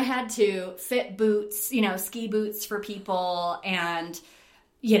 And I had to fit boots, ski boots for people, and,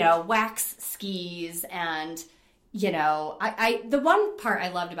 wax skis. And, the one part I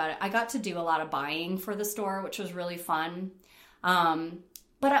loved about it, I got to do a lot of buying for the store, which was really fun.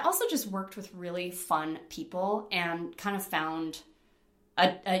 But I also just worked with really fun people and kind of found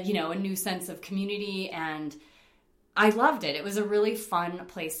a new sense of community, and I loved it. It was a really fun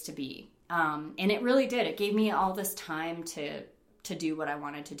place to be. And it really did. It gave me all this time to do what I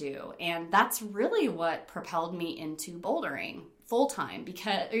wanted to do. And that's really what propelled me into bouldering full-time,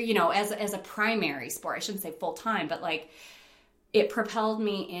 because, as a primary sport. I shouldn't say full-time, but like, it propelled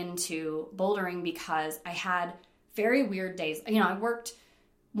me into bouldering because I had very weird days. I worked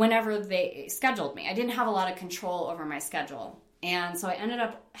whenever they scheduled me. I didn't have a lot of control over my schedule. And so I ended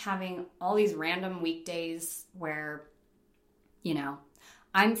up having all these random weekdays where,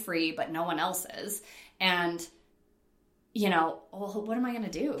 I'm free, but no one else is. And, what am I going to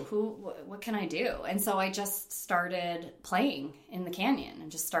do? What can I do? And so I just started playing in the canyon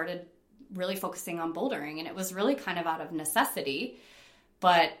and just started really focusing on bouldering. And it was really kind of out of necessity,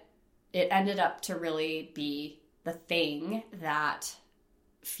 but it ended up to really be the thing that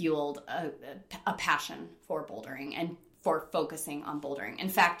fueled a passion for bouldering and for focusing on bouldering. In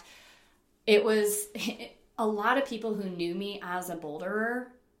fact, it was a lot of people who knew me as a boulderer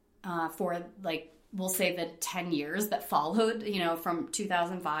for, like, we'll say the 10 years that followed, from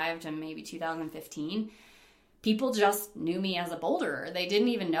 2005 to maybe 2015. People just knew me as a boulderer. They didn't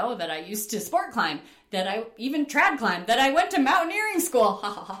even know that I used to sport climb, that I even trad climbed, that I went to mountaineering school.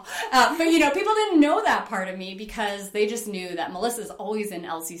 But, people didn't know that part of me because they just knew that Melissa's always in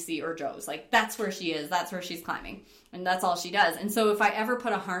LCC or Joe's. Like, that's where she is. That's where she's climbing. And that's all she does. And so if I ever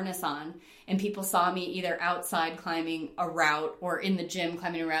put a harness on and people saw me either outside climbing a route or in the gym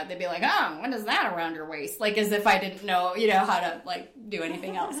climbing a route, they'd be like, oh, what is that around your waist? Like, as if I didn't know, how to, like, do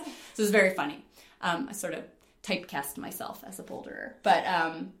anything else. So it was very funny. I sort of typecast myself as a boulderer.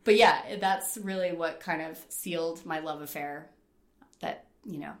 But yeah, that's really what kind of sealed my love affair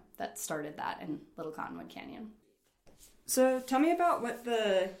that started that in Little Cottonwood Canyon. So tell me about what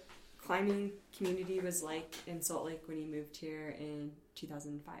the climbing community was like in Salt Lake when you moved here in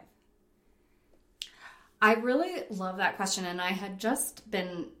 2005. I really love that question, and I had just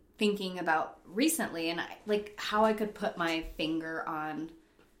been thinking about recently and how I could put my finger on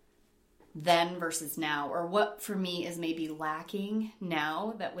then versus now, or what for me is maybe lacking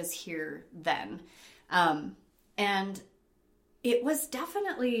now that was here then. And it was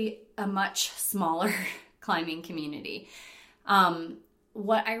definitely a much smaller climbing community.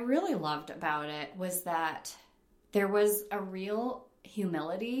 What I really loved about it was that there was a real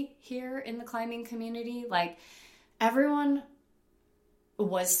humility here in the climbing community. Like, everyone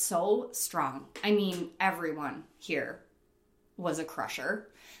was so strong. I mean, everyone here was a crusher,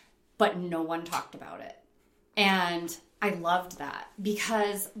 but no one talked about it. And I loved that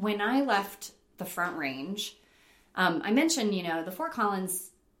because when I left the Front Range, I mentioned, the Fort Collins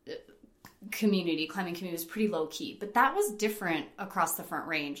community, climbing community, was pretty low key, but that was different across the Front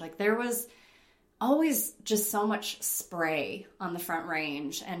Range. Like, there was always just so much spray on the Front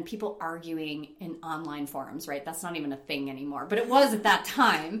Range and people arguing in online forums, right? That's not even a thing anymore, but it was at that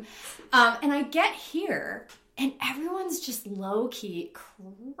time. And I get here and everyone's just low-key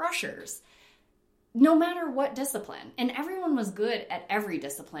crushers, no matter what discipline. And everyone was good at every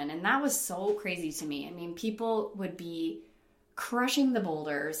discipline. And that was so crazy to me. I mean, people would be crushing the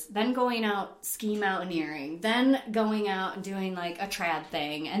boulders, then going out ski mountaineering, then going out and doing like a trad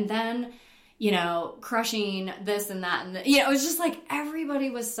thing, and then, crushing this and that. And it was just like everybody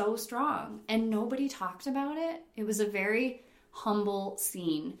was so strong and nobody talked about it. It was a very humble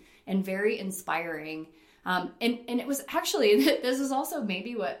scene and very inspiring. And it was actually, this is also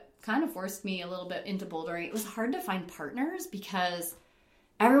maybe what kind of forced me a little bit into bouldering. It was hard to find partners because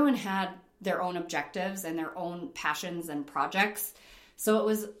everyone had their own objectives and their own passions and projects. So it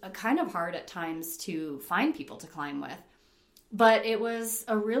was kind of hard at times to find people to climb with. But it was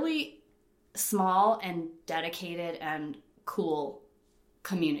a really small and dedicated and cool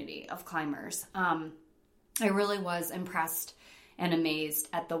community of climbers. I really was impressed and amazed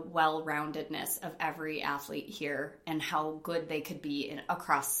at the well-roundedness of every athlete here and how good they could be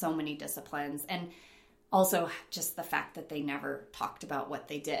across so many disciplines. And also just the fact that they never talked about what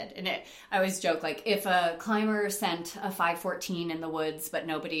they did. And I always joke, like, if a climber sent a 514 in the woods, but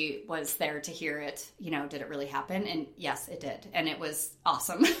nobody was there to hear it, did it really happen? And yes, it did. And it was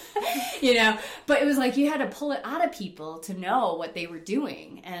awesome, but it was like, you had to pull it out of people to know what they were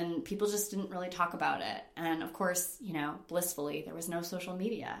doing. And people just didn't really talk about it. And of course, blissfully, there was no social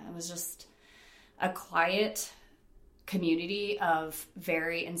media. It was just a quiet community of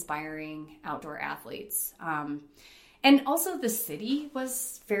very inspiring outdoor athletes. And also the city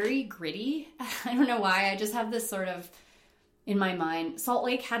was very gritty. I don't know why. I just have this sort of, in my mind, Salt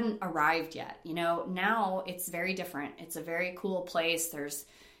Lake hadn't arrived yet. Now it's very different. It's a very cool place. There's,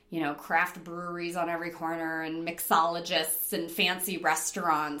 craft breweries on every corner and mixologists and fancy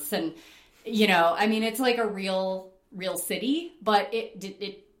restaurants. And, it's like a real city, but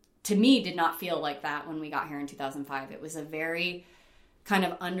it to me, did not feel like that when we got here in 2005. It was a very kind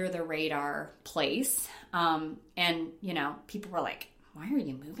of under the radar place. And, people were like, why are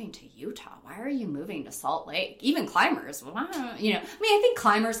you moving to Utah? Why are you moving to Salt Lake? Even climbers, I think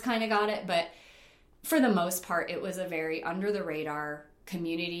climbers kind of got it, but for the most part, it was a very under the radar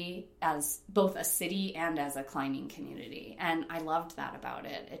community as both a city and as a climbing community. And I loved that about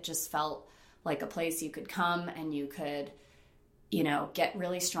it. It just felt like a place you could come and you could get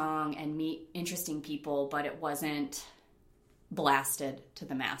really strong and meet interesting people, but it wasn't blasted to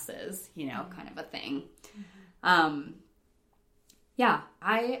the masses, kind of a thing. Mm-hmm.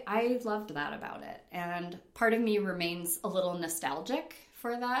 I loved that about it. And part of me remains a little nostalgic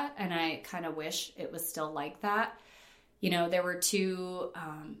for that. And I kind of wish it was still like that. There were two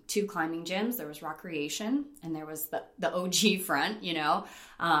climbing gyms. There was Recreation and there was the OG front,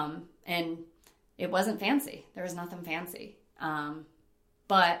 and it wasn't fancy. There was nothing fancy.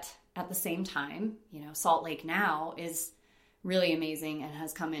 But at the same time, Salt Lake now is really amazing and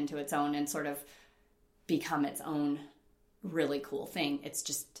has come into its own and sort of become its own really cool thing. It's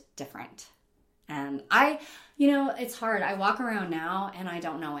just different. And it's hard. I walk around now and I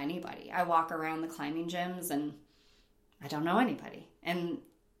don't know anybody. I walk around the climbing gyms and I don't know anybody. And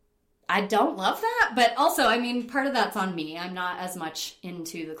I don't love that, but also, part of that's on me. I'm not as much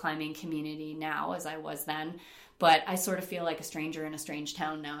into the climbing community now as I was then. But I sort of feel like a stranger in a strange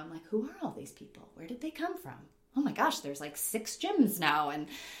town now. I'm like, who are all these people? Where did they come from? Oh my gosh, there's like 6 gyms now. And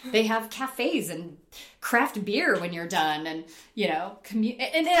they have cafes and craft beer when you're done. And,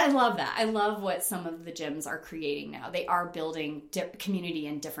 and I love that. I love what some of the gyms are creating now. They are building community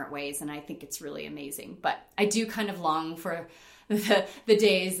in different ways. And I think it's really amazing. But I do kind of long for the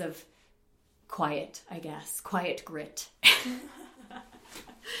days of quiet, I guess. Quiet grit.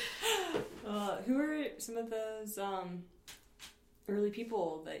 Who are some of those early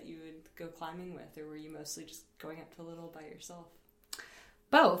people that you would go climbing with, or were you mostly just going up to Little by yourself?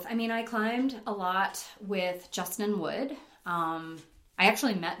 Both. I climbed a lot with Justin Wood. I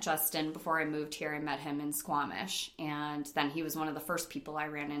actually met Justin before I moved here. I met him in Squamish, and then he was one of the first people I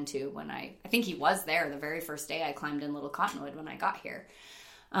ran into when I think he was there the very first day I climbed in Little Cottonwood when I got here.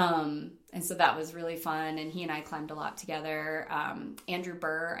 And so that was really fun. And he and I climbed a lot together. Andrew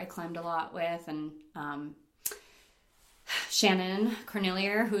Burr, I climbed a lot with, and, Shannon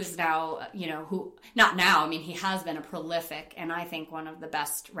Cornelier, who's now, not now, he has been a prolific and I think one of the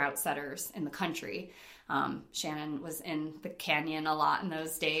best route setters in the country. Shannon was in the canyon a lot in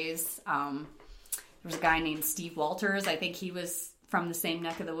those days. There was a guy named Steve Walters. I think he was from the same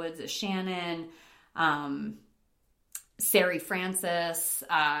neck of the woods as Shannon. Sari Francis,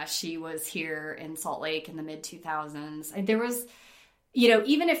 she was here in Salt Lake in the mid-2000s. There was,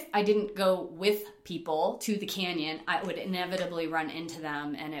 even if I didn't go with people to the canyon, I would inevitably run into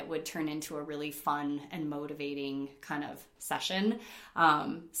them and it would turn into a really fun and motivating kind of session.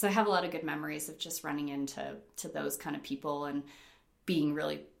 So I have a lot of good memories of just running into those kind of people and being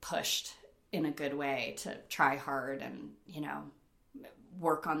really pushed in a good way to try hard and,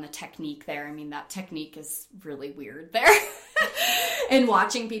 work on the technique there. That technique is really weird there. And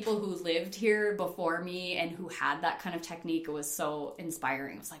watching people who lived here before me and who had that kind of technique, it was so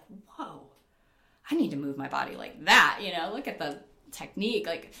inspiring. It was like, whoa, I need to move my body like that. Look at the technique.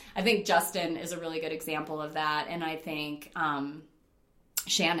 Like, I think Justin is a really good example of that. And I think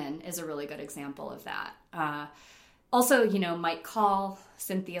Shannon is a really good example of that. Also, Mike Call,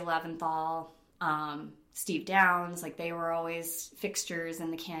 Cynthia Leventhal, Steve Downs, like they were always fixtures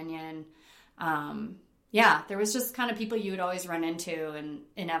in the canyon. There was just kind of people you would always run into and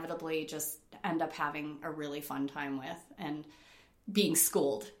inevitably just end up having a really fun time with and being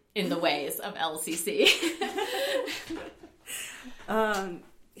schooled in the ways of LCC.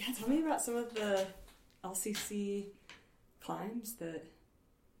 Tell me about some of the LCC climbs that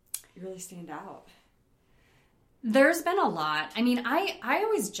really stand out. There's been a lot. I mean, I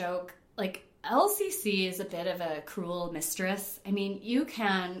always joke, like, LCC is a bit of a cruel mistress. I mean, you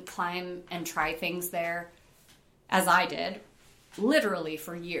can climb and try things there, as I did, literally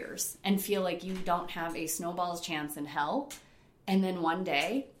for years, and feel like you don't have a snowball's chance in hell. And then one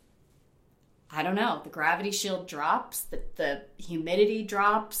day, I don't know, the gravity shield drops, the humidity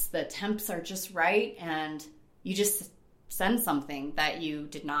drops, the temps are just right, and you just send something that you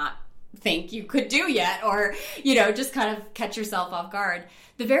did not think you could do yet, or, just kind of catch yourself off guard.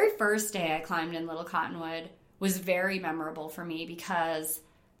 The very first day I climbed in Little Cottonwood was very memorable for me because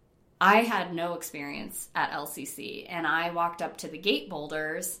I had no experience at LCC, and I walked up to the gate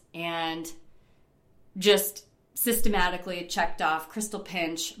boulders and just systematically checked off Crystal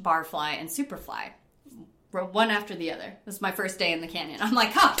Pinch, Barfly, and Superfly, one after the other. This was my first day in the canyon. I'm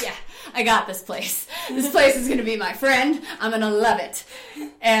like, oh yeah, I got this place. This place is going to be my friend. I'm going to love it.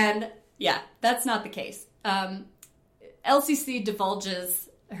 And yeah, that's not the case. LCC divulges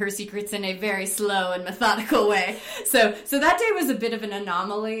her secrets in a very slow and methodical way. So that day was a bit of an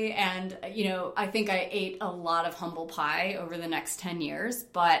anomaly, and I think I ate a lot of humble pie over the next 10 years,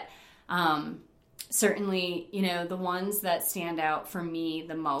 but certainly, the ones that stand out for me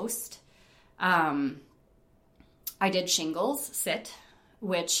the most, I did shingles sit,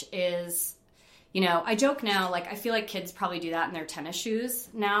 which is, I joke now, like, I feel like kids probably do that in their tennis shoes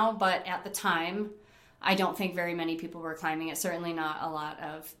now, but at the time, I don't think very many people were climbing it, certainly not a lot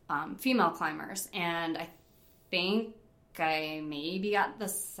of female climbers. And I think I maybe got the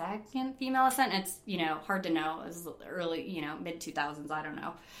second female ascent. It's, hard to know. It was early, mid-2000s, I don't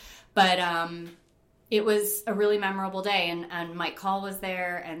know. But it was a really memorable day, and Mike Call was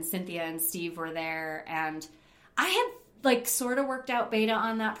there, and Cynthia and Steve were there, and I had, sort of worked out beta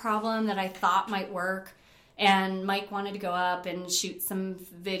on that problem that I thought might work. And Mike wanted to go up and shoot some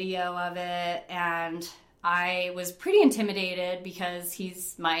video of it, and I was pretty intimidated because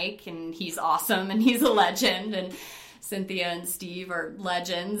he's Mike, and he's awesome, and he's a legend, and Cynthia and Steve are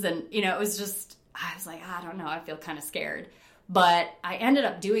legends, and, it was just, I was like, I don't know, I feel kind of scared. But I ended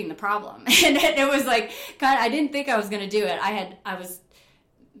up doing the problem, and it was like, God, I didn't think I was going to do it. I was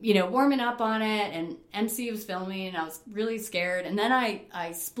warming up on it, and MC was filming, and I was really scared. And then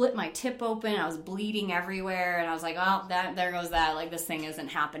I split my tip open. I was bleeding everywhere, and I was like, oh, there goes that. Like, this thing isn't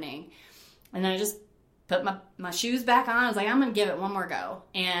happening. And then I just put my shoes back on. I was like, I'm going to give it one more go.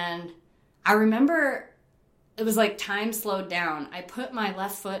 And I remember it was like time slowed down. I put my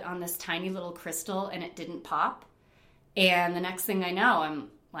left foot on this tiny little crystal, and it didn't pop. And the next thing I know, I'm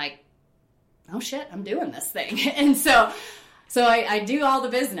like, oh shit, I'm doing this thing. And so I do all the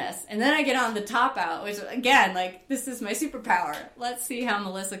business, and then I get on the top out, which, again, like, this is my superpower. Let's see how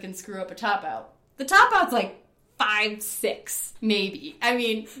Melissa can screw up a top out. The top out's like 5'6", maybe. I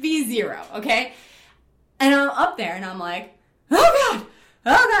mean, V0, okay? And I'm up there, and I'm like, oh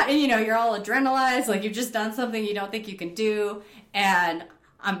God. And, you're all adrenalized, like you've just done something you don't think you can do, and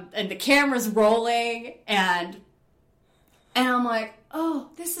the camera's rolling, and I'm like, oh,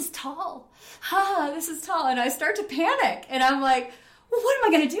 this is tall. This is tall. And I start to panic. And I'm like, well, what am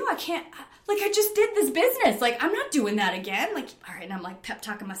I going to do? I can't, I just did this business. Like, I'm not doing that again. Like, all right. And I'm like pep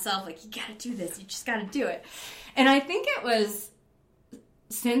talking myself, like, you got to do this. You just got to do it. And I think it was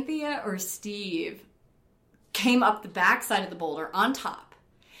Cynthia or Steve came up the backside of the boulder on top.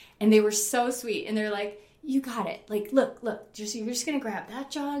 And they were so sweet. And they're like, you got it. Like, look, you're just going to grab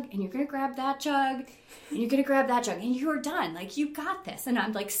that jug, and you're going to grab that jug, and you're going to grab that jug, and you're done. Like, you got this. And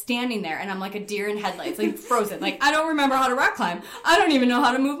I'm, like, standing there, and I'm like a deer in headlights, like, frozen. Like, I don't remember how to rock climb. I don't even know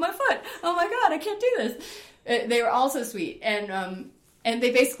how to move my foot. Oh, my God, I can't do this. They were all so sweet. And they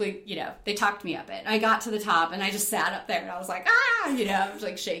basically, they talked me up it. I got to the top, and I just sat up there, and I was like, I was,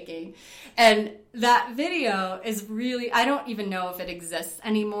 like, shaking. And that video is really, I don't even know if it exists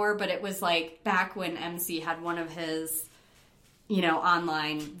anymore, but it was, like, back when MC had one of his,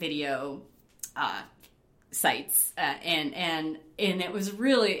 online video sites. And it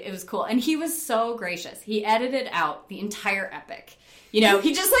was cool. And he was so gracious. He edited out the entire epic. He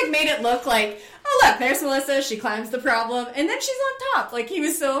just, like, made it look like, oh, look, there's Melissa. She climbs the problem. And then she's on top. Like, he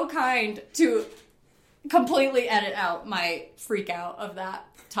was so kind to completely edit out my freak out of that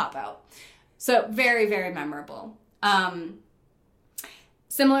top out. So very, very memorable.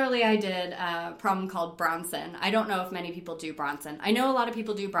 Similarly, I did a problem called Bronson. I don't know if many people do Bronson. I know a lot of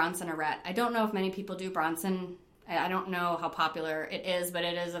people do Bronson-Arrête. I don't know if many people do Bronson. I don't know how popular it is, but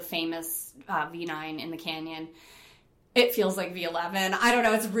it is a famous V9 in the canyon. It feels like V11. I don't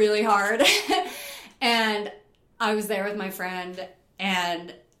know. It's really hard. And I was there with my friend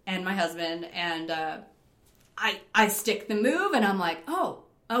and my husband, and I stick the move, and I'm like, oh,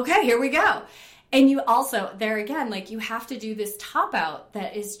 okay, here we go. And you also, there again, like, you have to do this top out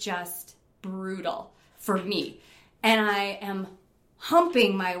that is just brutal for me. And I am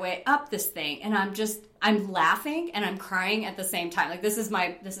humping my way up this thing, and I'm laughing and I'm crying at the same time. Like, this is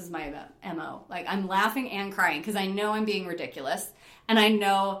my MO. Like, I'm laughing and crying because I know I'm being ridiculous, and I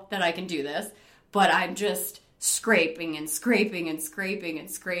know that I can do this, but I'm just scraping and scraping and scraping and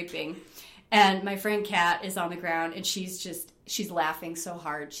scraping. And my friend Kat is on the ground, and she's laughing so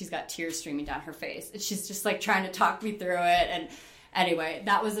hard. She's got tears streaming down her face. And she's just like trying to talk me through it. And anyway,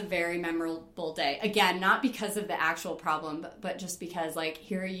 that was a very memorable day. Again, not because of the actual problem, but just because, like,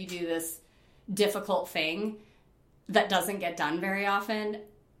 here you do this difficult thing that doesn't get done very often,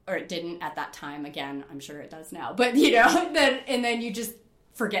 or it didn't at that time. Again, I'm sure it does now. But, you know, then you just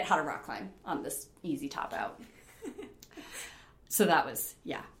forget how to rock climb on this easy top out. So that was,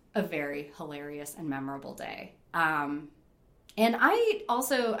 a very hilarious and memorable day. And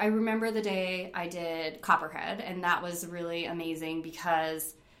I remember the day I did Copperhead, and that was really amazing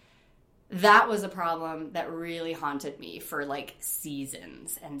because that was a problem that really haunted me for like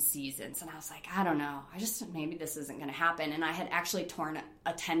seasons and seasons. And I was like, I don't know, maybe this isn't going to happen. And I had actually torn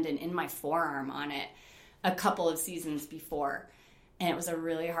a tendon in my forearm on it a couple of seasons before. And it was a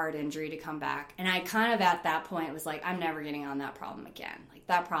really hard injury to come back. And I kind of at that point was like, I'm never getting on that problem again. Like,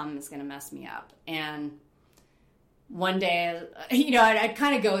 that problem is going to mess me up. And one day, you know, I'd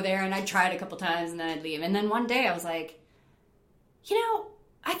kind of go there and I'd try it a couple times and then I'd leave. And then one day I was like, you know,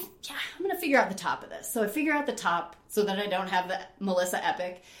 I'm going to figure out the top of this. So I figure out the top so that I don't have the Melissa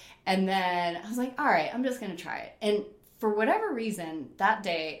Epic. And then I was like, all right, I'm just going to try it. And for whatever reason, that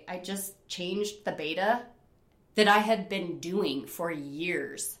day, I just changed the beta that I had been doing for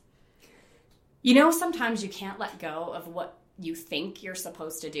years. You know, sometimes you can't let go of what you think you're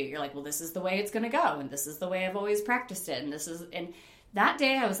supposed to do. You're like, well, this is the way it's going to go, and this is the way I've always practiced it, and that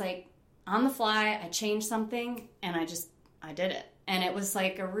day I was like, on the fly, I changed something, and I did it. And it was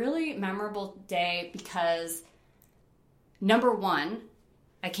like a really memorable day because, number one,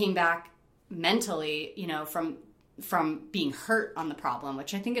 I came back mentally, you know, from being hurt on the problem,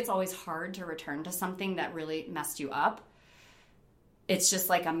 which I think it's always hard to return to something that really messed you up. It's just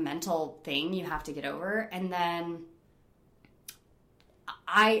like a mental thing you have to get over. And then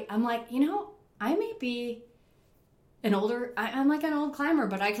I'm like, you know, I may be I'm like an old climber,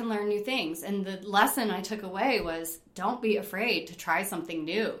 but I can learn new things. And the lesson I took away was, don't be afraid to try something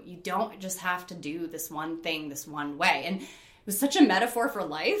new. You don't just have to do this one thing this one way. And it was such a metaphor for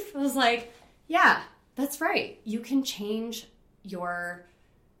life. I was like, yeah, that's right. You can change your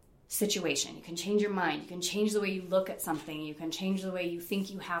situation. You can change your mind. You can change the way you look at something. You can change the way you think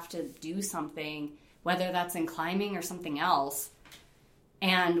you have to do something, whether that's in climbing or something else.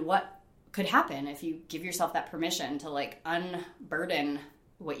 And what could happen if you give yourself that permission to like unburden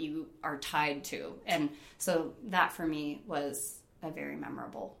what you are tied to. And so that for me was a very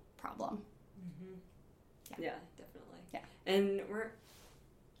memorable problem. Mm-hmm. Yeah, definitely. Yeah. And were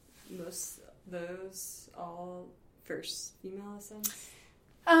most those all first female ascents?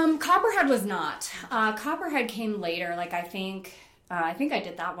 Copperhead was not. Copperhead came later. Like, I think I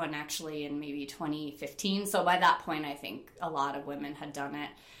did that one actually in maybe 2015. So by that point, I think a lot of women had done it.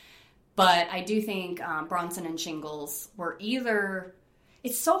 But I do think Bronson and Shingles were either...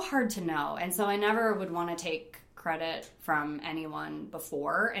 It's so hard to know. And so I never would want to take credit from anyone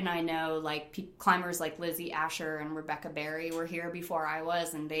before. And I know like climbers like Lizzie Asher and Rebecca Berry were here before I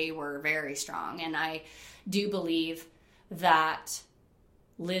was, and they were very strong. And I do believe that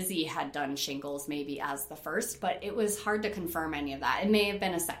Lizzie had done Shingles maybe as the first, but it was hard to confirm any of that. It may have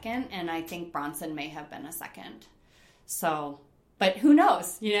been a second, and I think Bronson may have been a second. So, but who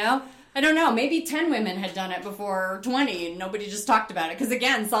knows, you know? I don't know. Maybe 10 women had done it before 20 and nobody just talked about it. Because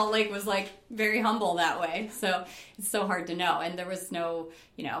again, Salt Lake was like very humble that way. So it's so hard to know. And there was no,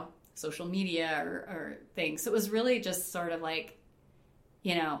 you know, social media or things. So it was really just sort of like,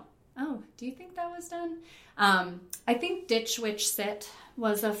 you know, oh, do you think that was done? I think Ditch Witch Sit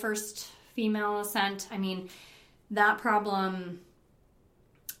was the first female ascent. I mean, that problem,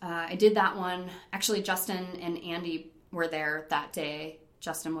 I did that one. Actually, Justin and Andy were there that day.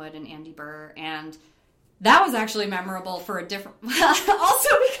 Justin Wood and Andy Burr, and that was actually memorable for a different, also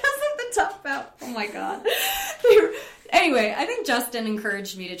because of the top out. Oh my God. Anyway, I think Justin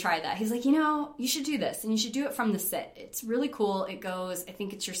encouraged me to try that. He's like, you should do this, and you should do it from the sit. It's really cool. It goes, I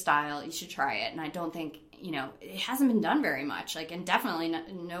think it's your style. You should try it. And I don't think, it hasn't been done very much, and definitely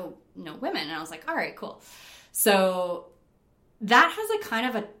no women. And I was like, all right, cool. So that has a kind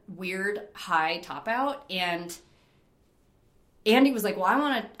of a weird high top out. And Andy was like, well,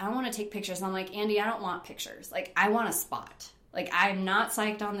 I want to take pictures. And I'm like, Andy, I don't want pictures. Like, I want a spot. Like, I'm not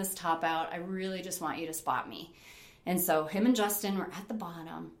psyched on this top out. I really just want you to spot me. And so him and Justin were at the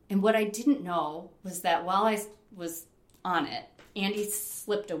bottom. And what I didn't know was that while I was on it, Andy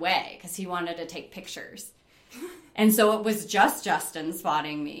slipped away because he wanted to take pictures. And so it was just Justin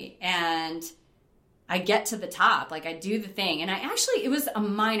spotting me. And I get to the top, I do the thing. And it was a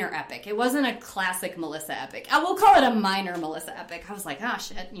minor epic. It wasn't a classic Melissa epic. I will call it a minor Melissa epic. I was like,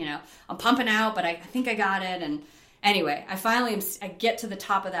 shit, I'm pumping out, but I think I got it. And anyway, I get to the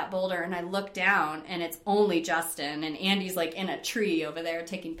top of that boulder and I look down and it's only Justin, and Andy's in a tree over there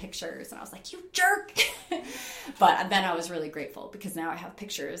taking pictures. And I was like, you jerk. But then I was really grateful because now I have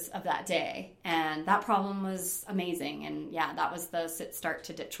pictures of that day, and that problem was amazing. And yeah, that was the sit, start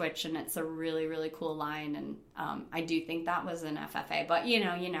to ditch witch, and it's a really, really cool line. And I do think that was an FFA, but you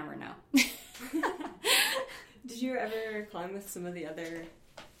never know. Did you ever climb with some of the other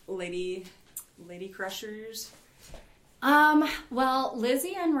lady crushers? Well,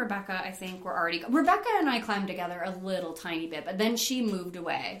 Lizzie and Rebecca, I think, were already... Rebecca and I climbed together a little tiny bit, but then she moved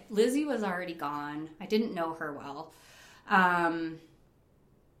away. Lizzie was already gone. I didn't know her well. And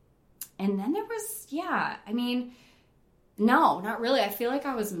then there was, no, not really. I feel like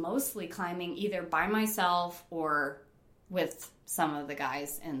I was mostly climbing either by myself or with some of the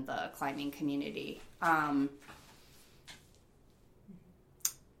guys in the climbing community.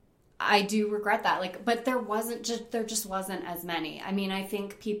 I do regret that, but there just wasn't as many. I mean, I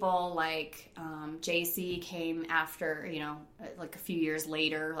think people like JC came after, a few years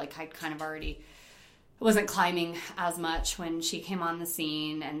later. I kind of already wasn't climbing as much when she came on the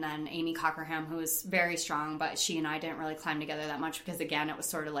scene, and then Amy Cockerham, who was very strong, but she and I didn't really climb together that much because, again, it was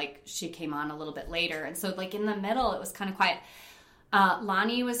sort of she came on a little bit later, and so in the middle, it was kind of quiet.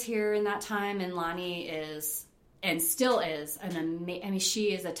 Lonnie was here in that time, and Lonnie is... and still is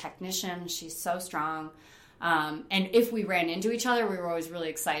she is a technician. She's so strong. And if we ran into each other, we were always really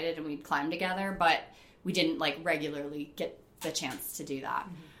excited and we'd climb together, but we didn't regularly get the chance to do that.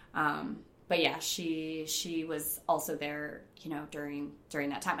 Mm-hmm. But yeah, she was also there, during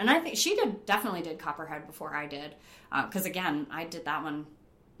that time. And I think she definitely did Copperhead before I did. 'Cause again, I did that one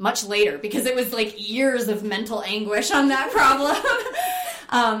much later because it was years of mental anguish on that problem.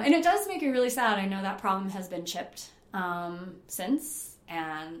 And it does make me really sad. I know that problem has been chipped since,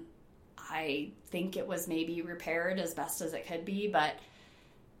 and I think it was maybe repaired as best as it could be, but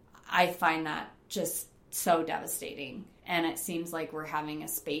I find that just so devastating. And it seems like we're having a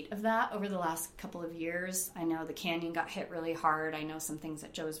spate of that over the last couple of years. I know the canyon got hit really hard. I know some things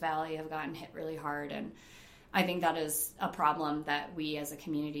at Joe's Valley have gotten hit really hard, and I think that is a problem that we as a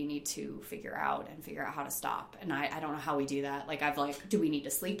community need to figure out how to stop. And I don't know how we do that. Do we need to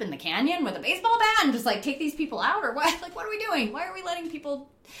sleep in the canyon with a baseball bat and just take these people out, or what? What are we doing? Why are we letting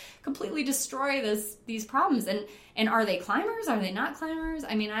people completely destroy these problems? And are they climbers? Are they not climbers?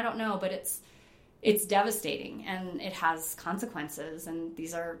 I mean, I don't know, but it's devastating and it has consequences, and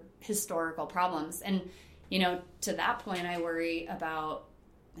these are historical problems. And, to that point, I worry about,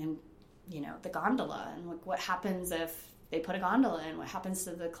 the gondola and what happens if they put a gondola in, what happens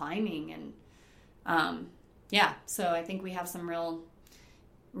to the climbing. And so I think we have some real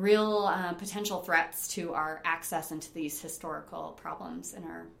potential threats to our access into these historical problems in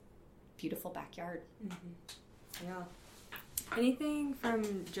our beautiful backyard. Mm-hmm. Yeah. Anything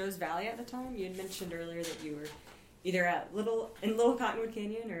from Joe's Valley at the time? You had mentioned earlier that you were either in Little Cottonwood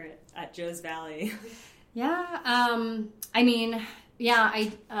Canyon or at Joe's Valley. Yeah.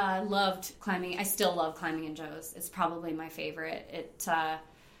 I loved climbing. I still love climbing in Joe's. It's probably my favorite. It's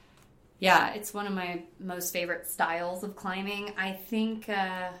one of my most favorite styles of climbing. I think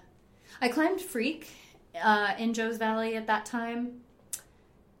I climbed Freak in Joe's Valley at that time.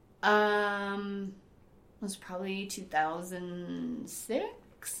 It was probably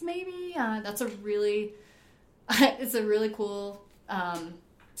 2006, maybe. It's a really cool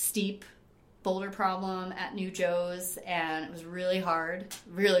steep boulder problem at New Joe's, and it was really hard,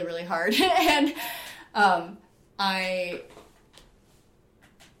 really, really hard. And I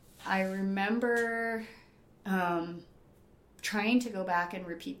remember trying to go back and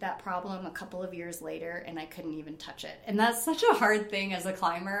repeat that problem a couple of years later, and I couldn't even touch it. And that's such a hard thing as a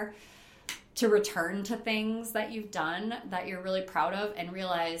climber, to return to things that you've done that you're really proud of and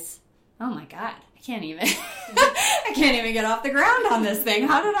realize oh my God, I can't even get off the ground on this thing.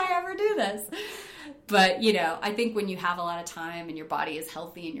 How did I ever do this? But, you know, I think when you have a lot of time and your body is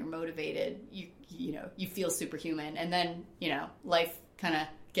healthy and you're motivated, you feel superhuman. And then, you know, life kind of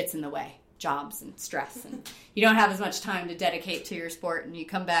gets in the way, jobs and stress, and you don't have as much time to dedicate to your sport, and you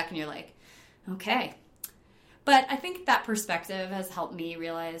come back and you're like, okay. But I think that perspective has helped me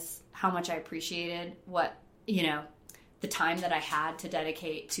realize how much I appreciated what, you know, the time that I had to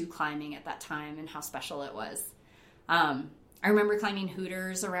dedicate to climbing at that time and how special it was. I remember climbing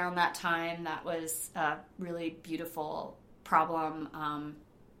Hooters around that time. That was a really beautiful problem.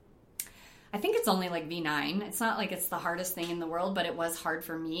 I think it's only like V9. It's not like it's the hardest thing in the world, but it was hard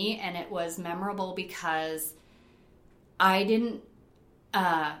for me, and it was memorable because I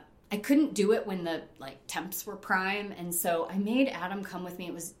couldn't do it when the like temps were prime, and so I made Adam come with me.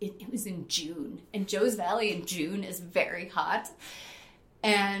 It was in June, and Joe's Valley in June is very hot,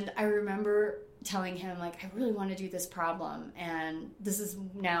 and I remember telling him, like, I really want to do this problem, and this is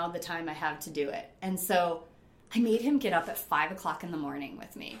now the time I have to do it. And so I made him get up at 5 o'clock in the morning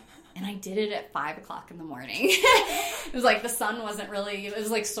with me, and I did it at 5 o'clock in the morning. It was like the sun wasn't really, it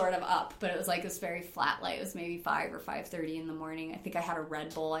was like sort of up, but it was like this very flat light. It was maybe 5 or 5:30 in the morning. I think I had a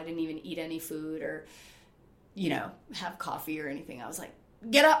Red Bull. I didn't even eat any food or, you know, have coffee or anything. I was like,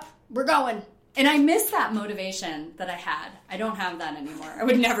 get up, we're going. And I miss that motivation that I had. I don't have that anymore. I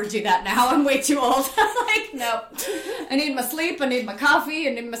would never do that now. I'm way too old. I'm like, no. I need my sleep. I need my coffee.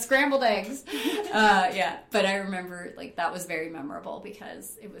 I need my scrambled eggs. Yeah. But I remember, like, that was very memorable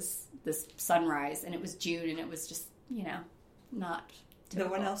because it was this sunrise, and it was June, and it was just, you know, not typical.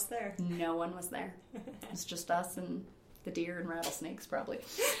 No one else there. No one was there. It was just us and the deer and rattlesnakes, probably.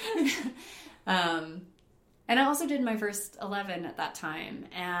 And I also did my first 11 at that time,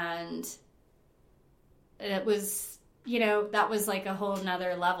 and it was, you know, that was like a whole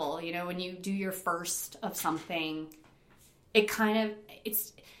nother level. You know, when you do your first of something, it's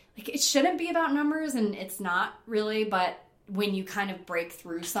like, it shouldn't be about numbers, and it's not really, but when you kind of break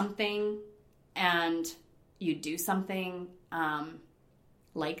through something and you do something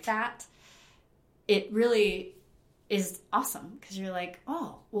like that, it really is awesome, because you're like,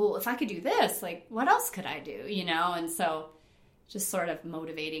 oh, well, if I could do this, like, what else could I do, you know? And so just sort of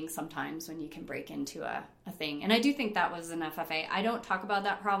motivating sometimes when you can break into a thing. And I do think that was an FFA. I don't talk about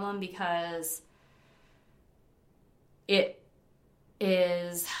that problem because it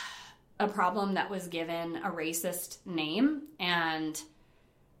is a problem that was given a racist name. And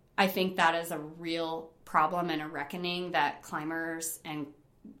I think that is a real problem and a reckoning that climbers and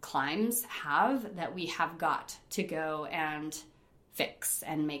climbs have, that we have got to go and fix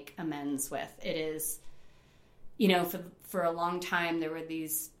and make amends with. It is, you know, for a long time, there were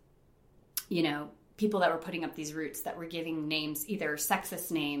these, you know, people that were putting up these routes that were giving names, either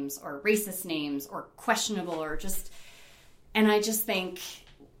sexist names or racist names or questionable or just, and I just think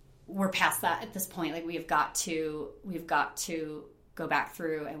we're past that at this point. Like, we've got to go back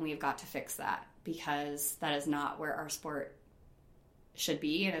through, and we've got to fix that, because that is not where our sport should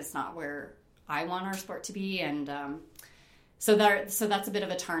be, and it's not where I want our sport to be. And so that's a bit of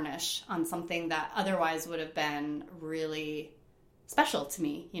a tarnish on something that otherwise would have been really special to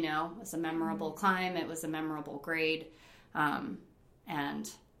me. You know, it was a memorable climb, it was a memorable grade, and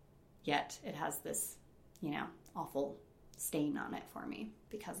yet it has this, you know, awful stain on it for me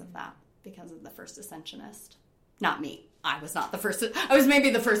because of that, because of the first ascensionist. Not me. I was not the first. I was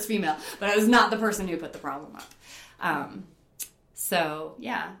maybe the first female, but I was not the person who put the problem up. So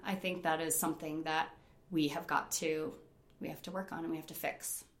yeah, I think that is something that we have to work on, and we have to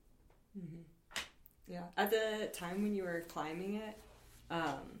fix. Mm-hmm. Yeah. At the time when you were climbing it,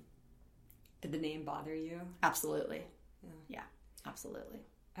 did the name bother you? Absolutely. Yeah, absolutely.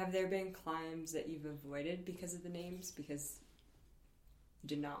 Have there been climbs that you've avoided because of the names, because you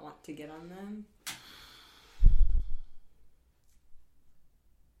did not want to get on them?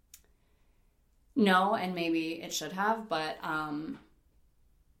 No, and maybe it should have, but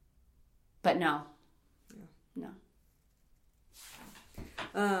no. No.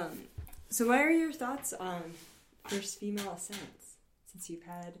 So what are your thoughts on first female ascents? Since you've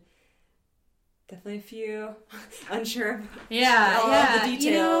had definitely a few unsure of all the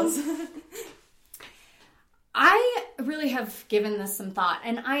details. You know, I really have given this some thought,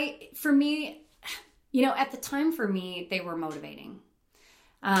 and for me, you know, at the time for me, they were motivating.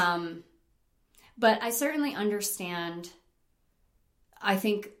 But I certainly understand, I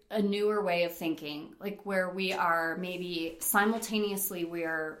think, a newer way of thinking, like where we are maybe simultaneously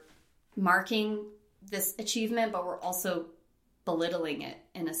we're marking this achievement, but we're also belittling it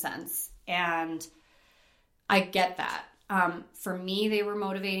in a sense. And I get that. For me, they were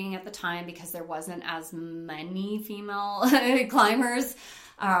motivating at the time because there wasn't as many female climbers.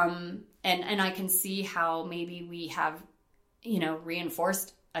 And I can see how maybe we have,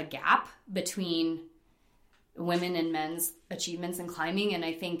 reinforced a gap between women and men's achievements in climbing. And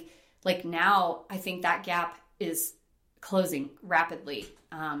I think now, I think that gap is closing rapidly.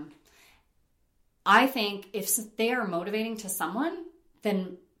 I think if they are motivating to someone,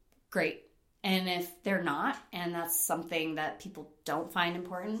 then great. And if they're not, and that's something that people don't find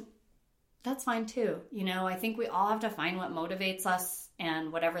important, that's fine too. I think we all have to find what motivates us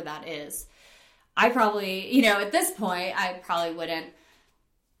and whatever that is. I probably, at this point, I probably wouldn't,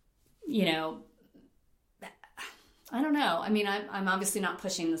 I don't know. I mean, I'm obviously not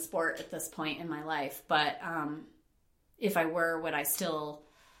pushing the sport at this point in my life, but if I were, would I still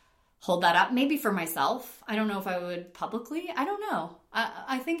hold that up? Maybe for myself. I don't know if I would publicly. I don't know.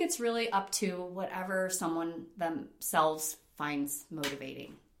 I think it's really up to whatever someone themselves finds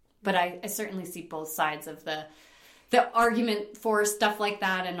motivating. But I certainly see both sides of the argument for stuff like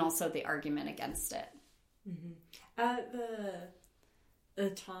that and also the argument against it. Mm-hmm. At the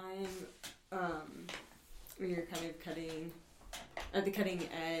time when you're kind of at the cutting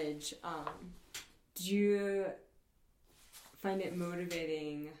edge, did you find it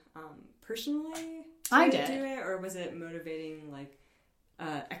motivating personally I to did. do it, or was it motivating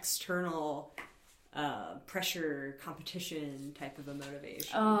external pressure, competition type of a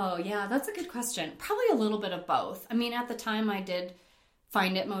motivation? Oh, yeah, that's a good question. Probably a little bit of both. I mean, at the time I did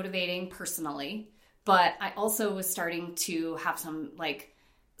find it motivating personally, but I also was starting to have some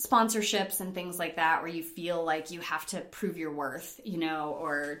sponsorships and things like that where you feel like you have to prove your worth,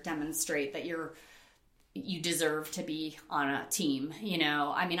 or demonstrate that you deserve to be on a team,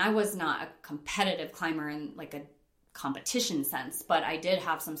 I mean, I was not a competitive climber in a competition sense, but I did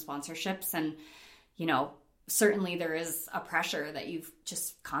have some sponsorships and, certainly there is a pressure that you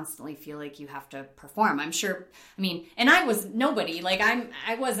just constantly feel like you have to perform. I'm sure, I mean, and I was nobody,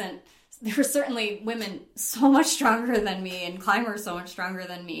 I wasn't, there were certainly women so much stronger than me and climbers so much stronger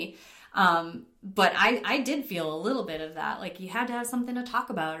than me. But I did feel a little bit of that. You had to have something to talk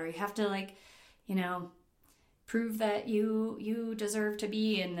about, or you have to prove that you deserve to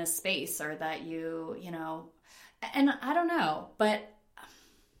be in this space, or that and I don't know, but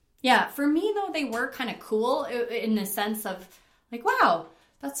yeah, for me though, they were kind of cool in the sense of wow,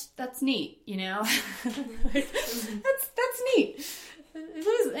 that's neat, that's neat. It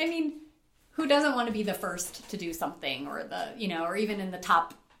is, I mean, who doesn't want to be the first to do something, or or even in the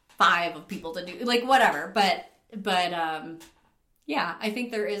top 5 of people to do whatever, but yeah, I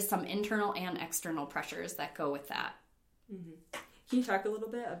think there is some internal and external pressures that go with that. Mm-hmm. Can you talk a little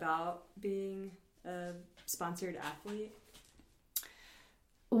bit about being a sponsored athlete?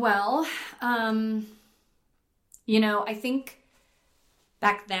 Well, I think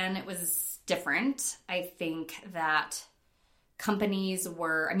back then it was different. I think that companies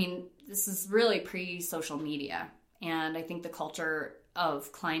were, this is really pre-social media. And I think the culture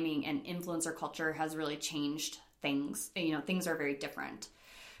of climbing and influencer culture has really changed things. Things are very different.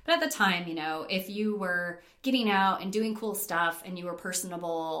 But at the time, if you were getting out and doing cool stuff and you were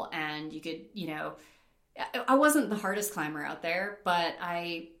personable and you could, I wasn't the hardest climber out there, but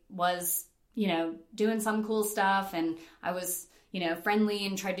I was, doing some cool stuff, and I was, friendly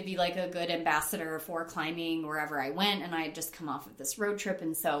and tried to be a good ambassador for climbing wherever I went. And I had just come off of this road trip.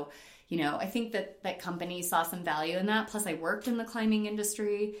 And so, I think that companies saw some value in that. Plus I worked in the climbing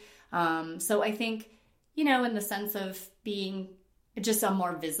industry. So I think, in the sense of being just a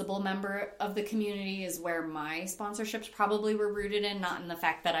more visible member of the community is where my sponsorships probably were rooted in, not in the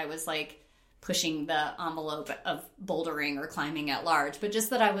fact that I was pushing the envelope of bouldering or climbing at large, but just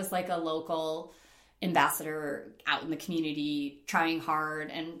that I was a local ambassador out in the community, trying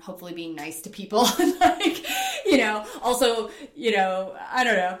hard and hopefully being nice to people. Also, I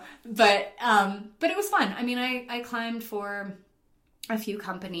don't know, but it was fun. I mean, I climbed for a few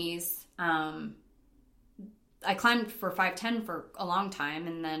companies. I climbed for 510 for a long time,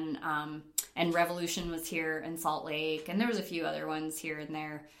 and then and Revolution was here in Salt Lake, and there was a few other ones here and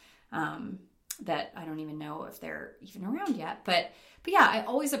there that I don't even know if they're even around yet. But yeah, I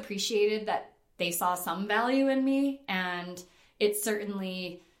always appreciated that they saw some value in me, and it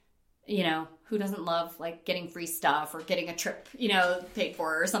certainly, who doesn't love getting free stuff or getting a trip, paid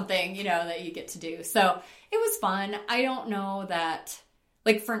for or something, that you get to do. So it was fun. I don't know that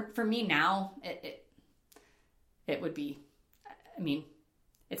for me now, it would be,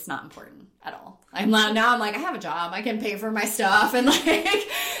 it's not important at all. I have a job, I can pay for my stuff and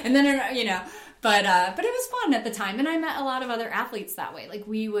and then, but it was fun at the time. And I met a lot of other athletes that way.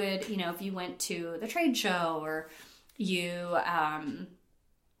 We would, if you went to the trade show or you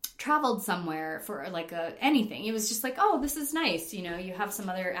traveled somewhere for like anything. It was just like, oh, this is nice. You know, you have some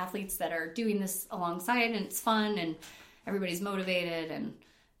other athletes that are doing this alongside and it's fun and everybody's motivated. And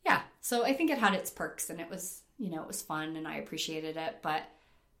yeah, so I think it had its perks and it was, you know, it was fun and I appreciated it, but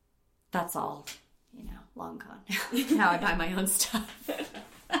that's all, you know, long gone. Now I buy my own stuff.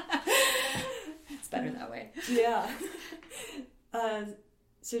 It's better that way. Yeah.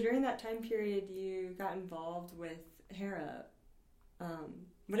 So during that time period, you got involved with HERA.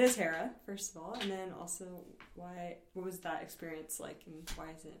 What is HERA, first of all? And then also, what was that experience like and why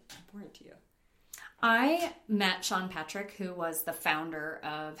is it important to you? I met Sean Patrick, who was the founder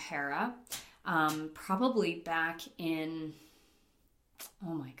of HERA, probably back in,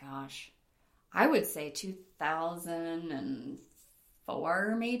 oh my gosh, I would say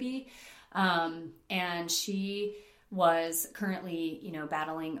 2004 maybe. And she was currently, you know,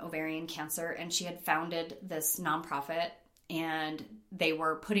 battling ovarian cancer, and she had founded this nonprofit, and they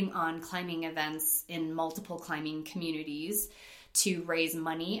were putting on climbing events in multiple climbing communities to raise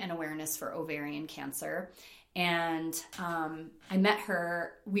money and awareness for ovarian cancer. And I met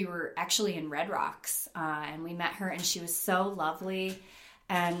her, we were actually in Red Rocks, and we met her, and she was so lovely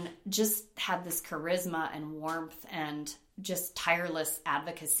and just had this charisma and warmth and just tireless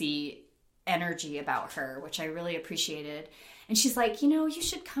advocacy energy about her, which I really appreciated. And she's like, you know, you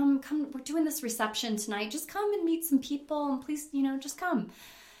should come, we're doing this reception tonight. Just come and meet some people and please, you know, just come.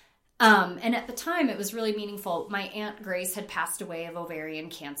 And at the time it was really meaningful. My Aunt Grace had passed away of ovarian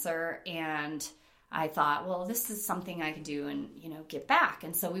cancer, and I thought, well, this is something I could do and, you know, give back.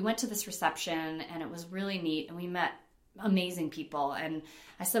 And so we went to this reception and it was really neat and we met amazing people. And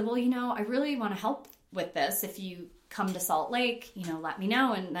I said, well, you know, I really want to help with this. If you come to Salt Lake, you know, let me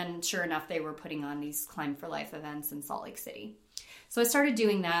know. And then sure enough, they were putting on these Climb for Life events in Salt Lake City. So I started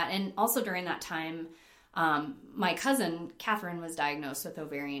doing that. And also during that time, my cousin, Catherine, was diagnosed with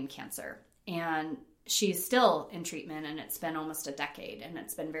ovarian cancer. And she's still in treatment, and it's been almost a decade, and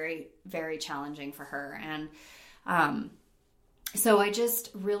it's been very, very challenging for her. And so I just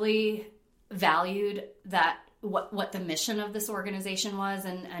really valued that what the mission of this organization was,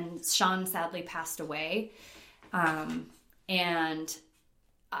 and Sean sadly passed away. And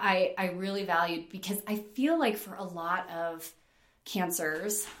I really valued, because I feel like for a lot of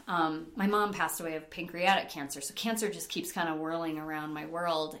cancers, my mom passed away of pancreatic cancer, so cancer just keeps kind of whirling around my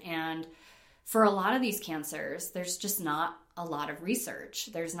world. And for a lot of these cancers, there's just not a lot of research.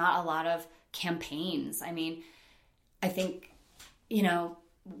 There's not a lot of campaigns. I mean, I think, you know,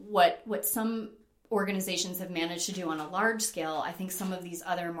 what some organizations have managed to do on a large scale, I think some of these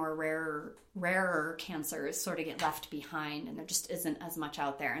other more rarer cancers sort of get left behind, and there just isn't as much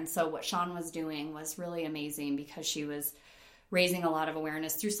out there. And so what Sean was doing was really amazing, because she was raising a lot of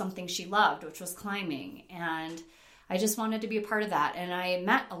awareness through something she loved, which was climbing. And I just wanted to be a part of that. And I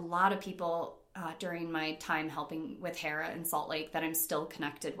met a lot of people during my time helping with HERA in Salt Lake that I'm still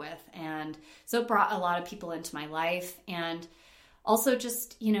connected with. And so it brought a lot of people into my life. And also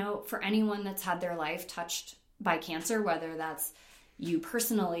just, you know, for anyone that's had their life touched by cancer, whether that's you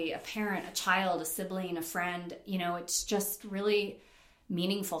personally, a parent, a child, a sibling, a friend, you know, it's just really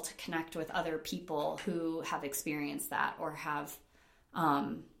meaningful to connect with other people who have experienced that or have,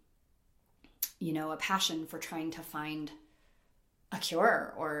 you know, a passion for trying to find a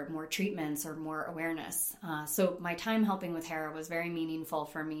cure or more treatments or more awareness. So my time helping with HERA was very meaningful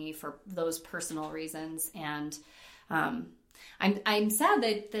for me for those personal reasons. And I'm sad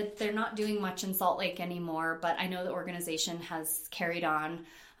that they're not doing much in Salt Lake anymore, but I know the organization has carried on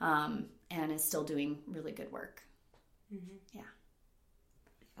and is still doing really good work. Mm-hmm. Yeah.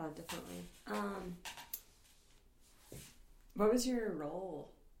 Definitely. What was your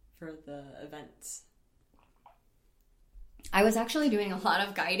role for the events? I was actually doing a lot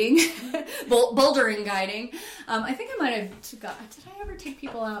of guiding, bouldering guiding. I think I might have did I ever take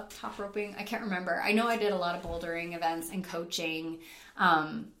people out top roping? I can't remember. I know I did a lot of bouldering events and coaching,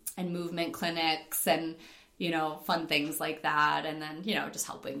 and movement clinics and, you know, fun things like that. And then, you know, just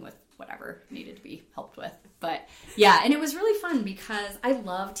helping with whatever needed to be helped with. But yeah, and it was really fun because I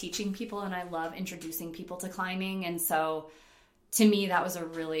love teaching people and I love introducing people to climbing. And so to me, that was a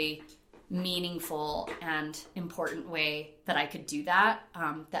really meaningful and important way that I could do that,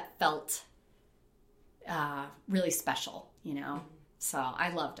 that felt really special, you know? Mm-hmm. So I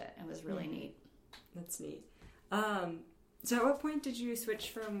loved it. It was really neat. That's neat. So at what point did you switch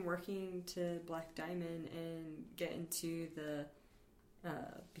from working to Black Diamond and get into the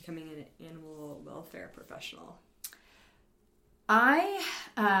becoming an animal welfare professional? I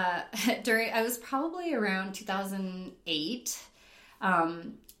was probably around 2008.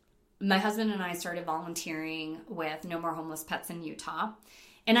 my husband and I started volunteering with No More Homeless Pets in Utah.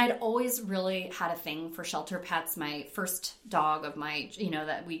 And I'd always really had a thing for shelter pets. My first dog of my,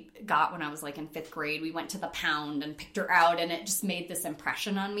 that we got when I was like in 5th grade, we went to the pound and picked her out, and it just made this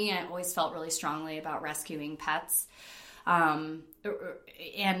impression on me. I always felt really strongly about rescuing pets. And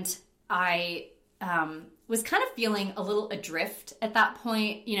I was kind of feeling a little adrift at that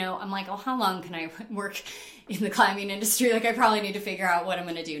point. I'm like, oh, how long can I work in the climbing industry? Like, I probably need to figure out what I'm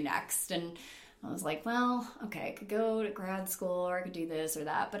going to do next. And I was like, well, okay, I could go to grad school, or I could do this or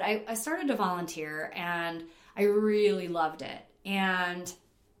that. But I started to volunteer, and I really loved it. And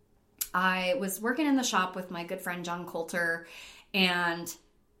I was working in the shop with my good friend John Coulter, and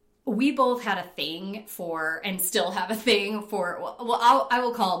we both had a thing for, and still have a thing for, I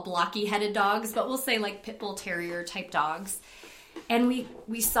will call blocky-headed dogs, but we'll say like pit bull terrier type dogs. And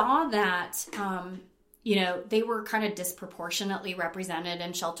we saw that, they were kind of disproportionately represented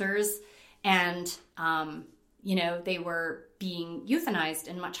in shelters. And, they were being euthanized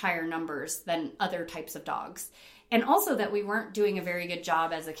in much higher numbers than other types of dogs. And also that we weren't doing a very good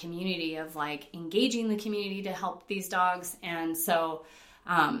job as a community of like engaging the community to help these dogs. And so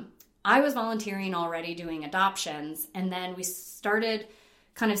I was volunteering already doing adoptions. And then we started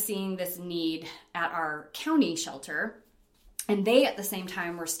kind of seeing this need at our county shelter. And they at the same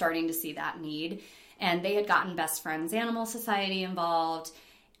time were starting to see that need. And they had gotten Best Friends Animal Society involved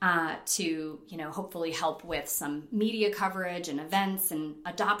to, hopefully help with some media coverage and events and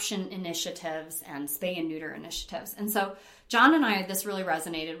adoption initiatives and spay and neuter initiatives. And so John and I, this really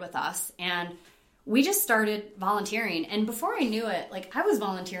resonated with us, and we just started volunteering. And before I knew it, like, I was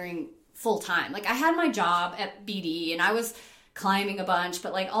volunteering full time. Like, I had my job at BD and I was climbing a bunch,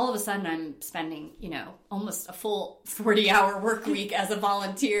 but like all of a sudden I'm spending, almost a full 40-hour work week as a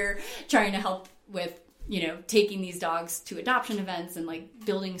volunteer trying to help with taking these dogs to adoption events and like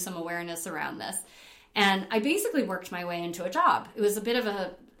building some awareness around this. And I basically worked my way into a job. It was a bit of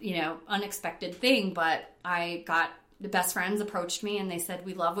a, unexpected thing, but the Best Friends approached me and they said,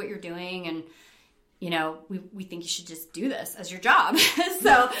 we love what you're doing. And, we think you should just do this as your job.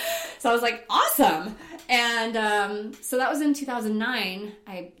 So I was like, awesome. And so that was in 2009.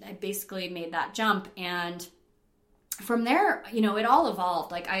 I basically made that jump. And from there, it all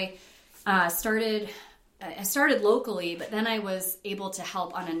evolved. Like I started locally, but then I was able to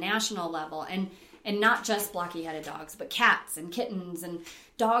help on a national level, and not just blocky-headed dogs, but cats and kittens and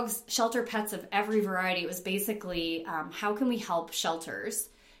dogs, shelter pets of every variety. It was basically how can we help shelters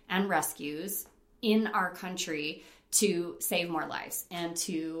and rescues in our country to save more lives and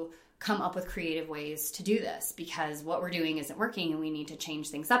to come up with creative ways to do this, because what we're doing isn't working and we need to change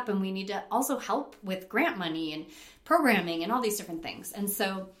things up, and we need to also help with grant money and programming and all these different things. And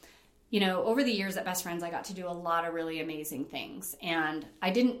so over the years at Best Friends, I got to do a lot of really amazing things. And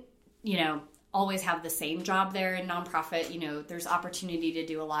I didn't, always have the same job there in nonprofit. There's opportunity to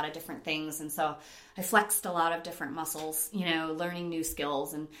do a lot of different things. And so I flexed a lot of different muscles, learning new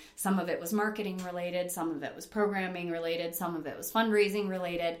skills. And some of it was marketing related. Some of it was programming related. Some of it was fundraising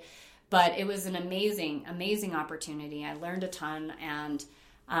related. But it was an amazing, amazing opportunity. I learned a ton, and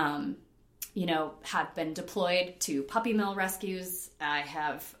have been deployed to puppy mill rescues. I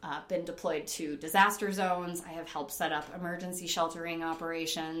have been deployed to disaster zones. I have helped set up emergency sheltering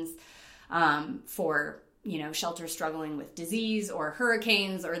operations for, shelters struggling with disease or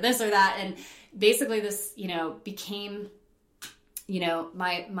hurricanes or this or that. And basically this, became,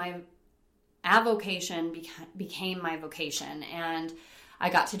 my avocation became my vocation. And I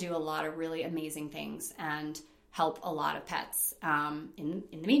got to do a lot of really amazing things and help a lot of pets in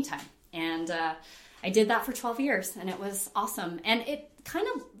the meantime. And I did that for 12 years, and it was awesome. And it kind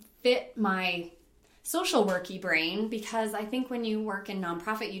of fit my social worky brain, because I think when you work in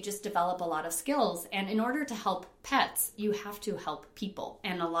nonprofit, you just develop a lot of skills. And in order to help pets, you have to help people.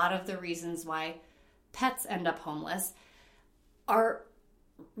 And a lot of the reasons why pets end up homeless are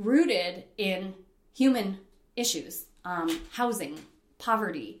rooted in human issues, housing,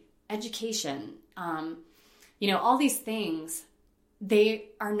 poverty, education, all these things. They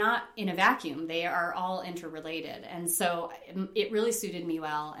are not in a vacuum. They are all interrelated. And so it really suited me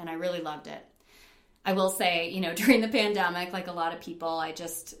well, and I really loved it. I will say, during the pandemic, like a lot of people, I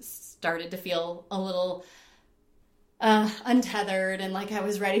just started to feel a little untethered, and like I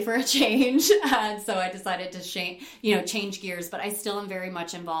was ready for a change. And so I decided to change gears, but I still am very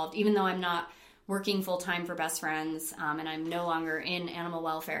much involved, even though I'm not working full-time for Best Friends, and I'm no longer in animal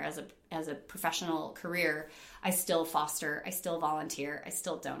welfare as a professional career. I still foster, I still volunteer, I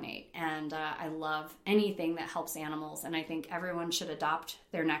still donate, and I love anything that helps animals. And I think everyone should adopt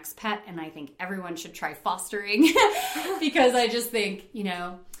their next pet, and I think everyone should try fostering because I just think,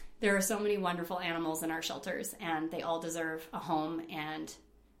 there are so many wonderful animals in our shelters, and they all deserve a home, and,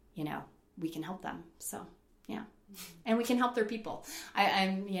 you know, we can help them. So, yeah. And we can help their people.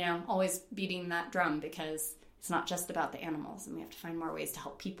 I'm, you know, always beating that drum, because it's not just about the animals, and we have to find more ways to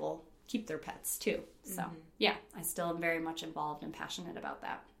help people keep their pets too. So, yeah, I still am very much involved and passionate about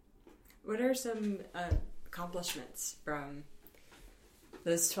that. What are some accomplishments from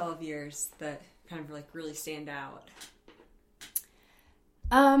those 12 years that kind of like really stand out?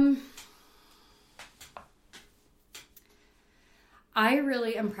 I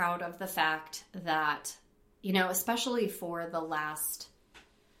really am proud of the fact that, you know, especially for the last,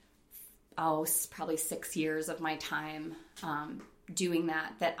 probably 6 years of my time doing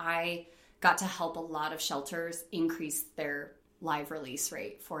that I got to help a lot of shelters increase their live release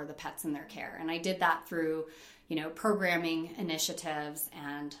rate for the pets in their care. And I did that through, you know, programming initiatives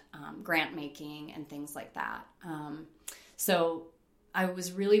and grant making and things like that. So I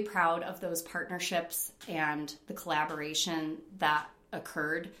was really proud of those partnerships and the collaboration that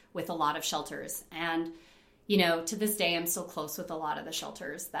occurred with a lot of shelters. And, you know, to this day, I'm still close with a lot of the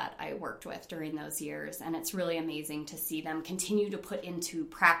shelters that I worked with during those years. And it's really amazing to see them continue to put into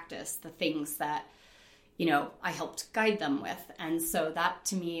practice the things that, you know, I helped guide them with. And so that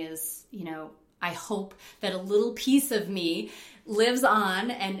to me is, you know, I hope that a little piece of me lives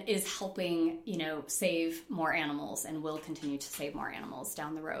on and is helping, you know, save more animals, and will continue to save more animals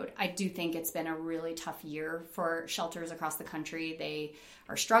down the road. I do think it's been a really tough year for shelters across the country. They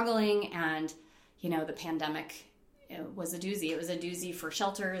are struggling, and, you know, the pandemic, it was a doozy. It was a doozy for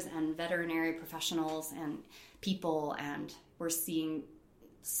shelters and veterinary professionals and people, and we're seeing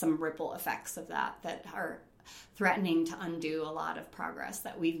some ripple effects of that are threatening to undo a lot of progress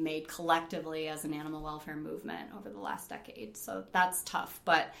that we've made collectively as an animal welfare movement over the last decade. So that's tough,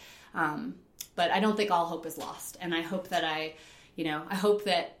 but I don't think all hope is lost. And I hope that I hope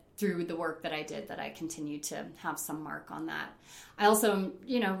that through the work that I did, that I continue to have some mark on that. I also am,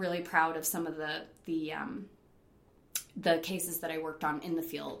 you know, really proud of some of the cases that I worked on in the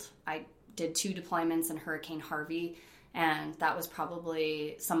field. I did 2 deployments in Hurricane Harvey, and that was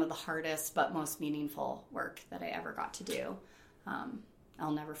probably some of the hardest but most meaningful work that I ever got to do.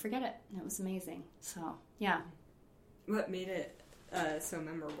 I'll never forget it. It was amazing. So, yeah. What made it so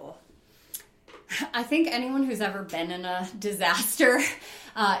memorable? I think anyone who's ever been in a disaster,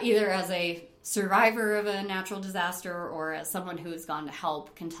 either as a survivor of a natural disaster or as someone who has gone to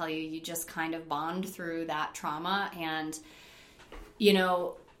help, can tell you just kind of bond through that trauma. And, you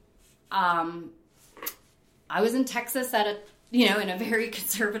know, I was in Texas in a very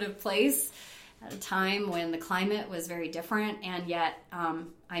conservative place at a time when the climate was very different. And yet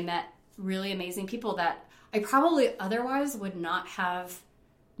I met really amazing people that I probably otherwise would not have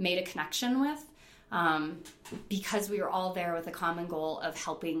made a connection with, because we were all there with a common goal of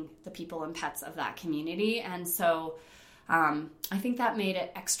helping the people and pets of that community. And so I think that made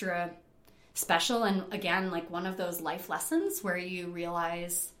it extra special. And again, like one of those life lessons where you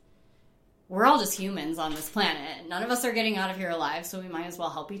realize we're all just humans on this planet. None of us are getting out of here alive, so we might as well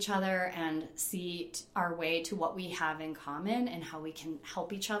help each other and see our way to what we have in common and how we can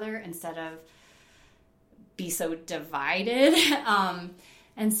help each other instead of be so divided.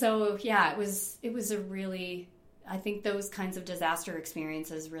 And so, yeah, it was a really, I think those kinds of disaster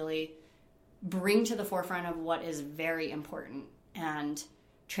experiences really bring to the forefront of what is very important and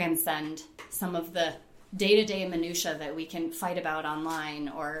transcend some of the day-to-day minutia that we can fight about online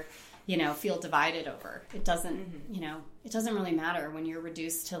or, you know, feel divided over. It doesn't, it doesn't really matter when you're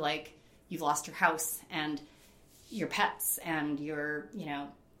reduced to, like, you've lost your house and your pets and your,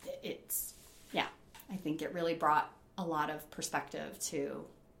 it's, yeah, I think it really brought a lot of perspective to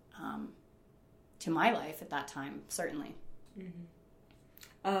my life at that time, certainly.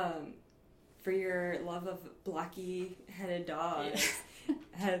 Mm-hmm. For your love of blocky-headed dogs,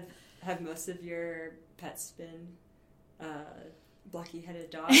 have most of your pets been blocky-headed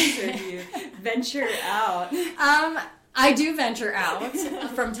dogs, or do you venture out? I do venture out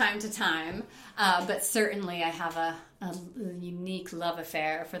from time to time, but certainly I have a unique love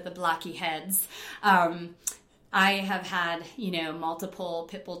affair for the blocky heads. I have had, multiple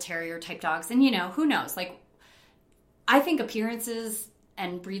pit bull terrier type dogs, and, who knows? Like, I think appearances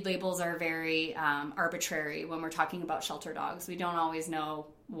and breed labels are very arbitrary when we're talking about shelter dogs. We don't always know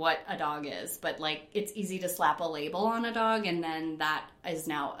what a dog is, but, like, it's easy to slap a label on a dog, and then that is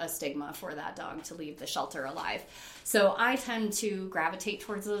now a stigma for that dog to leave the shelter alive. So I tend to gravitate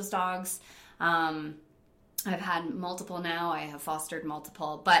towards those dogs. I've had multiple now. I have fostered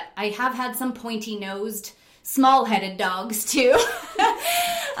multiple, but I have had some pointy-nosed, small-headed dogs, too.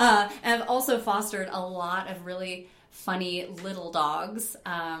 And I've also fostered a lot of really funny little dogs.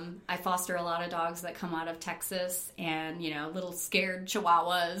 I foster a lot of dogs that come out of Texas and, little scared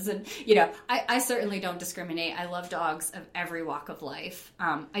chihuahuas. And, I certainly don't discriminate. I love dogs of every walk of life.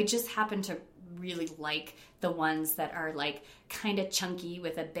 I just happen to really like the ones that are like kind of chunky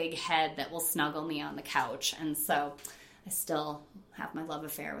with a big head that will snuggle me on the couch. And so I still have my love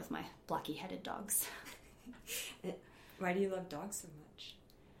affair with my blocky-headed dogs. Why do you love dogs so much?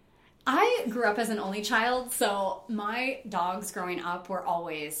 I grew up as an only child, so my dogs growing up were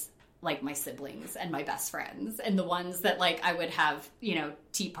always like my siblings and my best friends, and the ones that like I would have,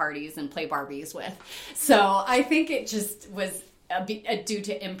 tea parties and play Barbies with. So I think it just was due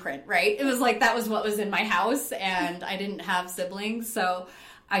to imprint, right? It was like that was what was in my house, and I didn't have siblings, so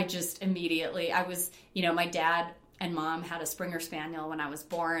I just immediately, my dad and mom had a Springer Spaniel when I was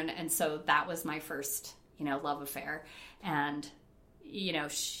born, and so that was my first, love affair. And,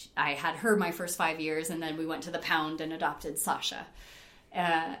 I had her my first 5 years, and then we went to the pound and adopted Sasha.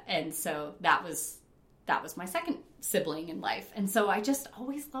 And so that was my second sibling in life. And so I just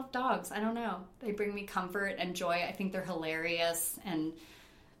always loved dogs. I don't know. They bring me comfort and joy. I think they're hilarious and,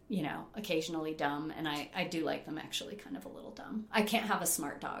 occasionally dumb. And I do like them actually kind of a little dumb. I can't have a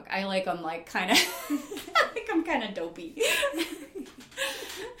smart dog. I like them like kind of, I think I'm kind of dopey.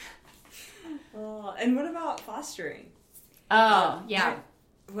 And what about fostering? Oh, yeah.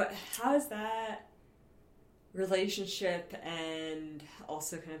 How is that relationship, and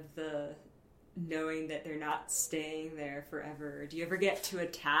also kind of the knowing that they're not staying there forever? Do you ever get too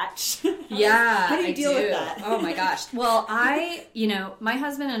attached? Yeah, how do you deal with that? Oh my gosh. Well, my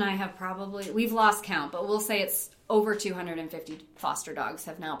husband and I have we've lost count, but we'll say it's over 250 foster dogs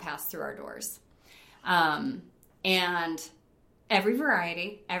have now passed through our doors. And every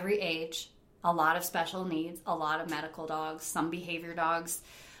variety, every age, a lot of special needs, a lot of medical dogs, some behavior dogs.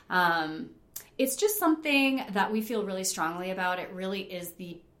 It's just something that we feel really strongly about. It really is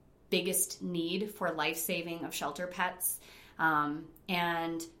the biggest need for life-saving of shelter pets.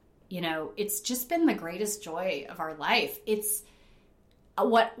 And, it's just been the greatest joy of our life. It's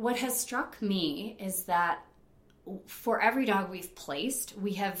what has struck me is that for every dog we've placed,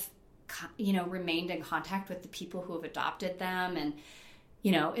 we have, remained in contact with the people who have adopted them. And,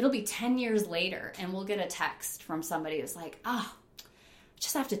 it'll be 10 years later and we'll get a text from somebody who's like, I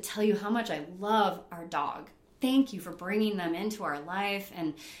just have to tell you how much I love our dog. Thank you for bringing them into our life.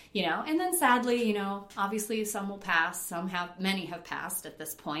 And, and then sadly, obviously some will pass. Many have passed at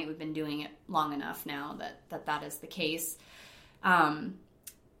this point. We've been doing it long enough now that is the case. One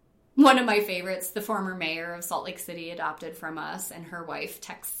of my favorites, the former mayor of Salt Lake City adopted from us, and her wife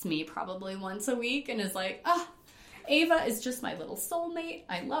texts me probably once a week and is like, Ava is just my little soulmate.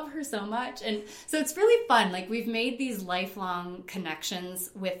 I love her so much. And so it's really fun. Like, we've made these lifelong connections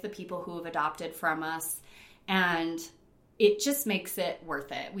with the people who have adopted from us, and it just makes it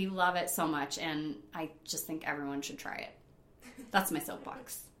worth it. We love it so much, and I just think everyone should try it. That's my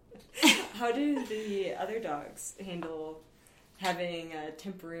soapbox. How do the other dogs handle having a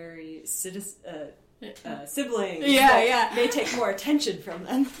temporary siblings? Yeah. They take more attention from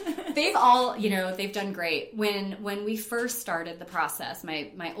them. They've all, they've done great. When we first started the process,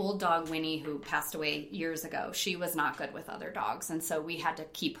 my old dog Winnie, who passed away years ago, she was not good with other dogs, and so we had to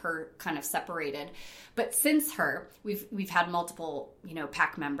keep her kind of separated. But since her, we've had multiple,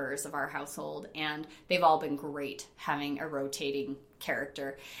 pack members of our household, and they've all been great having a rotating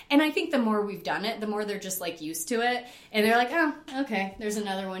character. And I think the more we've done it, the more they're just like used to it, and they're like, oh, okay, there's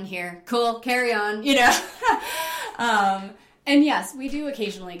another one here, cool, carry on. And yes, we do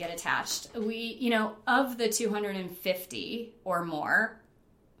occasionally get attached. We, of the 250 or more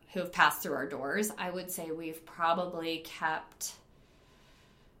who've passed through our doors, I would say we've probably kept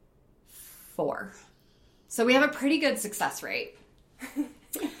 4. So we have a pretty good success rate.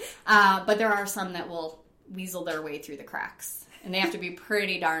 But there are some that will weasel their way through the cracks. And they have to be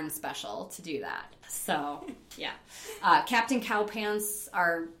pretty darn special to do that. So, yeah. Captain Cowpants,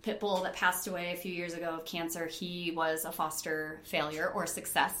 our pit bull that passed away a few years ago of cancer, he was a foster failure or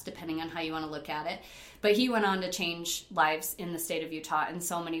success, depending on how you want to look at it. But he went on to change lives in the state of Utah in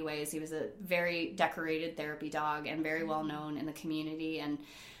so many ways. He was a very decorated therapy dog and very well known in the community. And,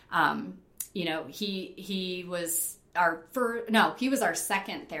 he was he was our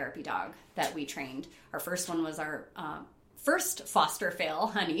second therapy dog that we trained. Our first one was our first foster fail,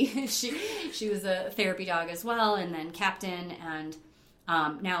 Honey. She was a therapy dog as well, and then Captain, and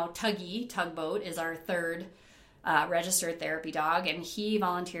now Tugboat is our third registered therapy dog, and he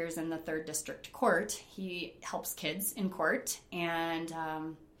volunteers in the 3rd District Court. He helps kids in court, and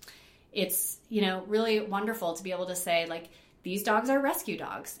it's really wonderful to be able to say, like, these dogs are rescue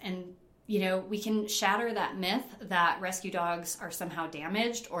dogs, and we can shatter that myth that rescue dogs are somehow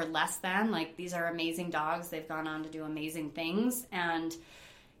damaged or less than. Like, these are amazing dogs. They've gone on to do amazing things. And,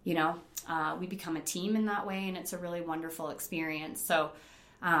 we become a team in that way, and it's a really wonderful experience. So,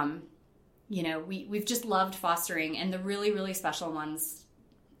 we've just loved fostering, and the really, really special ones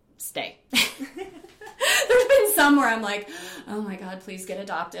stay. There's been some where I'm like, oh my God, please get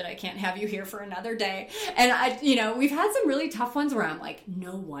adopted. I can't have you here for another day. And we've had some really tough ones where I'm like,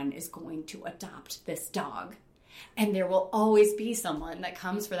 no one is going to adopt this dog. And there will always be someone that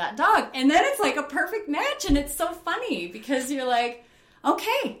comes for that dog. And then it's like a perfect match. And it's so funny because you're like,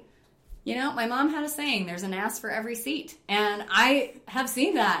 okay, my mom had a saying, there's an ass for every seat. And I have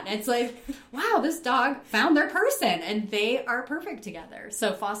seen that. It's like, wow, this dog found their person and they are perfect together.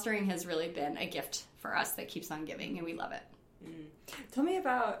 So fostering has really been a gift for us that keeps on giving, and we love it. Tell me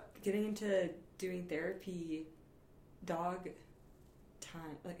about getting into doing therapy dog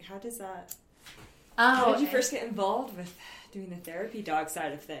time. Like, how does that... how did you first get involved with doing the therapy dog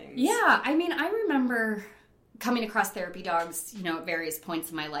side of things? Yeah, I remember coming across therapy dogs, at various points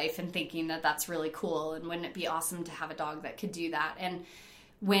in my life and thinking that that's really cool, and wouldn't it be awesome to have a dog that could do that? And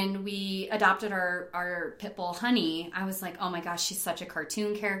when we adopted our pit bull Honey, I was like, oh my gosh, she's such a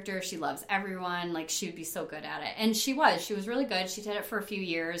cartoon character. She loves everyone. Like, she would be so good at it. And she was really good. She did it for a few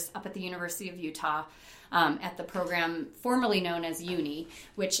years up at the University of Utah, at the program formerly known as Uni,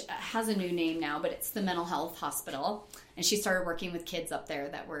 which has a new name now, but it's the mental health hospital. And she started working with kids up there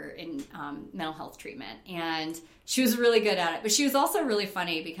that were in mental health treatment. And she was really good at it. But she was also really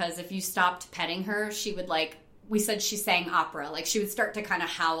funny because if you stopped petting her, she would we said she sang opera. Like, she would start to kind of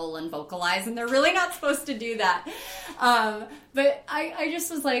howl and vocalize, and they're really not supposed to do that. But I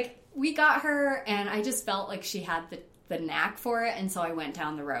just was like, we got her, and I just felt like she had the knack for it, and so I went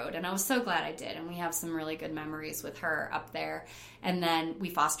down the road, and I was so glad I did, and we have some really good memories with her up there. And then we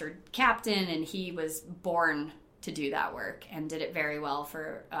fostered Captain, and he was born to do that work and did it very well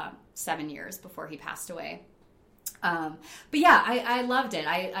for 7 years before he passed away. But yeah, I loved it.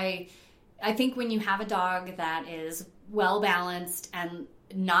 I think when you have a dog that is well-balanced and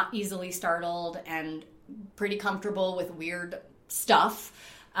not easily startled and pretty comfortable with weird stuff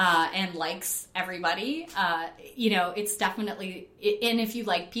and likes everybody, it's definitely, and if you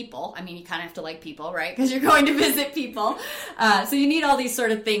like people, you kind of have to like people, right? Because you're going to visit people. So you need all these sort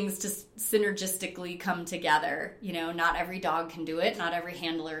of things to synergistically come together. Not every dog can do it. Not every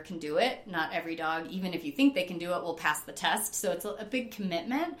handler can do it. Not every dog, even if you think they can do it, will pass the test. So it's a big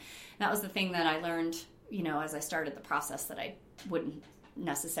commitment. That was the thing that I learned, as I started the process that I wouldn't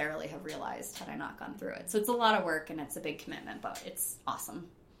necessarily have realized had I not gone through it. So it's a lot of work and it's a big commitment, but it's awesome.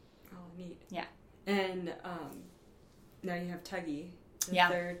 Oh, neat. Yeah. And now you have Tuggy, the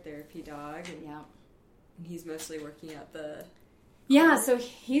third therapy dog. And he's mostly working at the... Yeah, so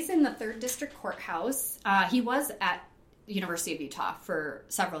he's in the 3rd District Courthouse. He was at University of Utah for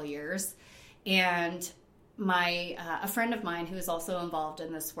several years. And a friend of mine who is also involved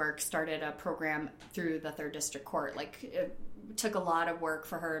in this work started a program through the 3rd District Court. It took a lot of work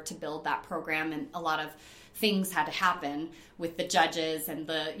for her to build that program, and a lot of things had to happen with the judges and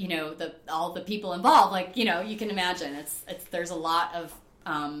all the people involved. You can imagine there's a lot of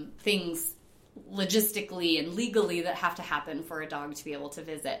things logistically and legally that have to happen for a dog to be able to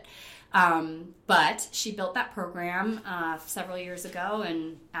visit. But she built that program several years ago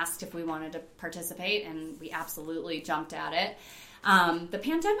and asked if we wanted to participate, and we absolutely jumped at it. The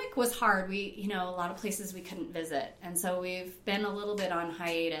pandemic was hard. We, a lot of places we couldn't visit, and so we've been a little bit on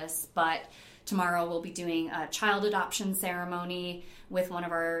hiatus, but tomorrow we'll be doing a child adoption ceremony with one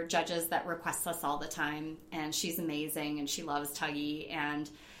of our judges that requests us all the time, and she's amazing, and she loves Tuggy, and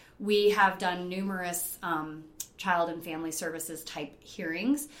we have done numerous child and family services type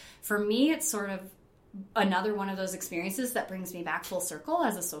hearings. For me, it's sort of another one of those experiences that brings me back full circle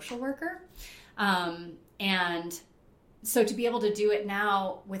as a social worker. And so to be able to do it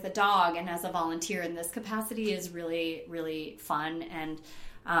now with a dog and as a volunteer in this capacity is really, really fun. And,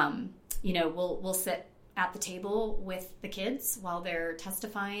 we'll sit at the table with the kids while they're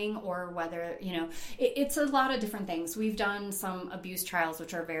testifying, or whether, it's a lot of different things. We've done some abuse trials,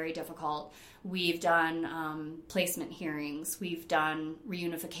 which are very difficult. We've done placement hearings. We've done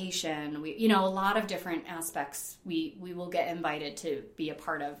reunification. A lot of different aspects we will get invited to be a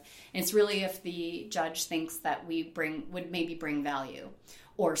part of. And it's really if the judge thinks that we would maybe bring value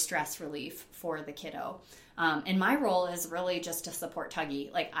or stress relief for the kiddo. And my role is really just to support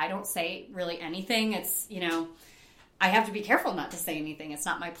Tuggy. I don't say really anything. It's, I have to be careful not to say anything. It's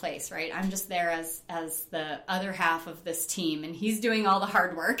not my place, right? I'm just there as the other half of this team, and he's doing all the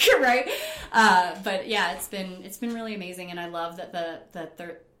hard work, right? But yeah, it's been really amazing, and I love that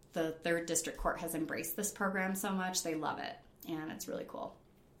the the 3rd District Court has embraced this program so much. They love it, and it's really cool.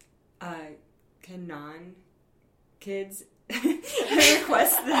 Can non-kids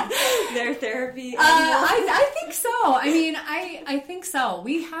request their therapy? I think so. I mean, I think so.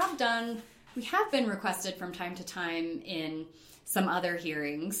 We have been requested from time to time in some other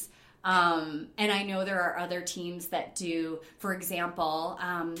hearings. And I know there are other teams that do, for example,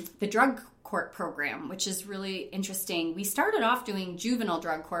 the drug court program, which is really interesting. We started off doing juvenile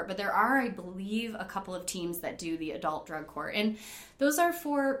drug court, but there are, I believe, a couple of teams that do the adult drug court. And those are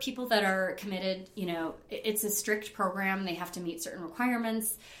for people that are committed. It's a strict program. They have to meet certain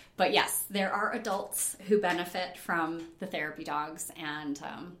requirements. But yes, there are adults who benefit from the therapy dogs. And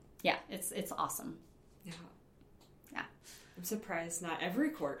it's awesome. Yeah. Yeah. I'm surprised not every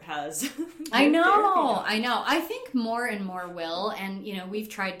court has. I know. I think more and more will. And, we've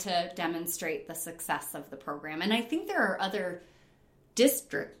tried to demonstrate the success of the program. And I think there are other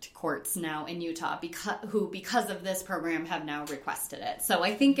district courts now in Utah because of this program, have now requested it. So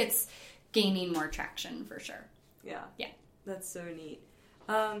I think it's gaining more traction for sure. Yeah. Yeah. That's so neat.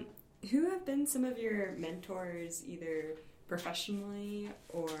 Who have been some of your mentors, either professionally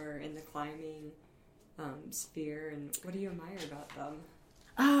or in the climbing sphere, and what do you admire about them?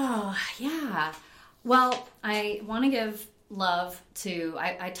 Oh, yeah. Well, I want to give love to,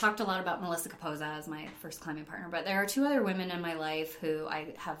 I talked a lot about Melissa Capoza as my first climbing partner, but there are 2 other women in my life who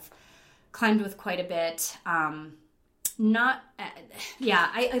I have climbed with quite a bit. I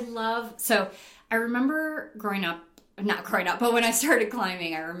love, so I remember not growing up, but when I started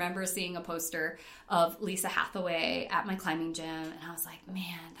climbing, I remember seeing a poster of Lisa Hathaway at my climbing gym, and I was like,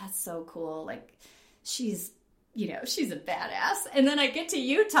 man, that's so cool. Like, she's a badass. And then I get to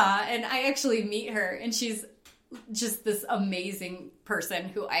Utah and I actually meet her, and she's just this amazing person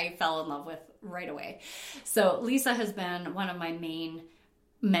who I fell in love with right away. So Lisa has been one of my main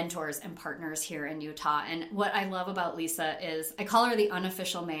mentors and partners here in Utah. And what I love about Lisa is I call her the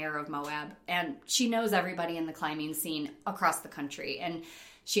unofficial mayor of Moab, and she knows everybody in the climbing scene across the country. And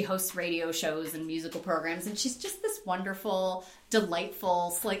she hosts radio shows and musical programs, and she's just this wonderful, delightful,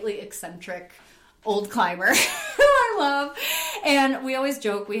 slightly eccentric old climber who I love. And we always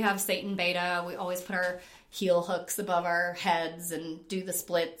joke, we have Satan Beta. We always put our heel hooks above our heads and do the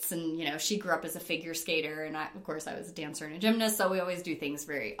splits. And, she grew up as a figure skater. And of course, I was a dancer and a gymnast. So we always do things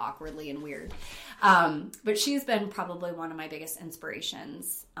very awkwardly and weird. But she's been probably one of my biggest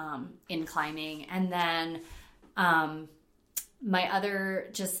inspirations in climbing. And then my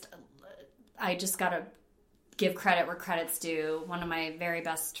other I just got to give credit where credit's due. One of my very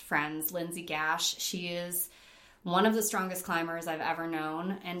best friends, Lindsay Gash, she is one of the strongest climbers I've ever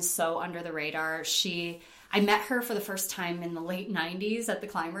known, and so under the radar. I met her for the first time in the late 90s at the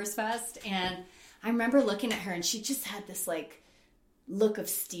Climbers Fest, and I remember looking at her, and she just had this look of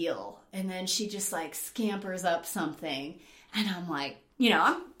steel, and then she just scampers up something, and I'm like,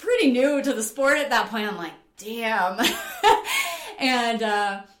 I'm pretty new to the sport at that point. I'm like, damn. And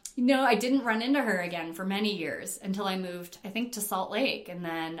I didn't run into her again for many years until I moved, I think, to Salt Lake. And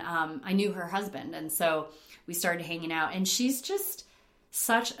then I knew her husband. And so we started hanging out. And she's just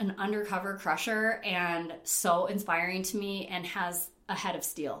such an undercover crusher and so inspiring to me, and has a head of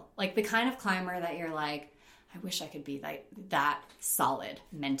steel. Like the kind of climber that you're like, I wish I could be that solid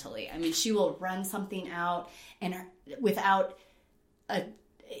mentally. I mean, she will run something out, and without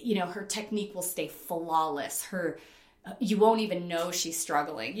her technique will stay flawless. You won't even know she's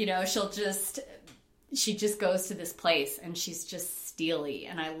struggling. She just goes to this place, and she's just steely.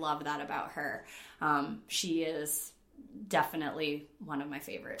 And I love that about her. She is definitely one of my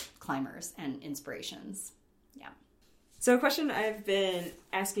favorite climbers and inspirations. Yeah. So a question I've been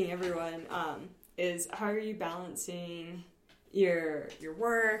asking everyone is, how are you balancing your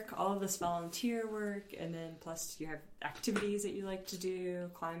work, all of this volunteer work, and then plus you have activities that you like to do,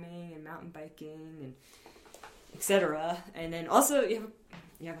 climbing and mountain biking and etc. And then also you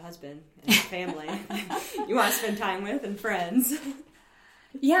have a husband and a family you want to spend time with, and friends.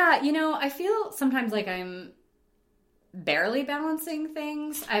 Yeah, I feel sometimes like I'm barely balancing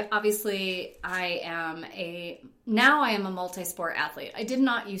things. I am a multi-sport athlete. I did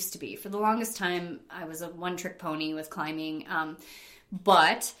not used to be. For the longest time, I was a one-trick pony with climbing.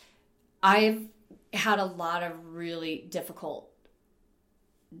 But I've had a lot of really difficult,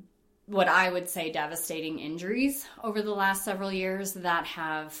 what I would say devastating injuries over the last several years that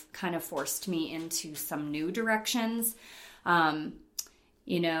have kind of forced me into some new directions. I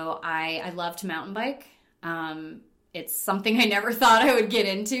love to mountain bike. It's something I never thought I would get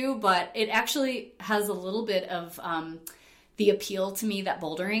into, but it actually has a little bit of the appeal to me that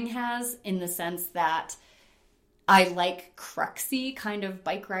bouldering has, in the sense that I like cruxy kind of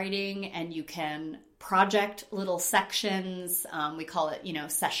bike riding, and you can project little sections. We call it,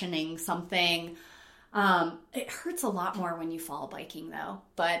 sessioning something. It hurts a lot more when you fall biking though.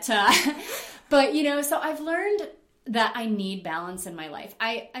 But so I've learned that I need balance in my life.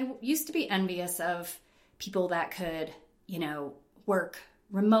 I used to be envious of people that could, work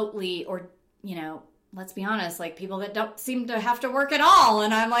remotely, or, let's be honest, like people that don't seem to have to work at all.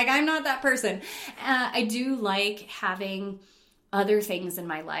 And I'm like, I'm not that person. I do like having other things in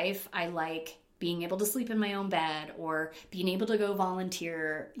my life. I like being able to sleep in my own bed, or being able to go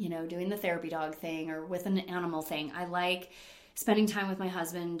volunteer, doing the therapy dog thing or with an animal thing. I like spending time with my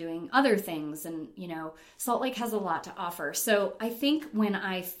husband doing other things. And, Salt Lake has a lot to offer. So I think when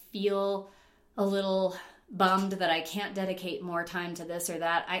I feel a little bummed that I can't dedicate more time to this or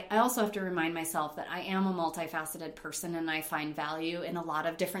that, I also have to remind myself that I am a multifaceted person and I find value in a lot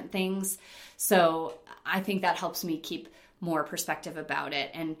of different things. So I think that helps me keep more perspective about it.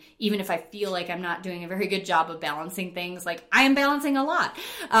 And even if I feel like I'm not doing a very good job of balancing things, like I am balancing a lot.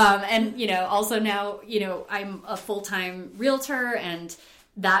 And, also now, I'm a full-time realtor, and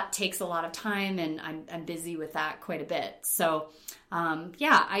that takes a lot of time, and I'm busy with that quite a bit. So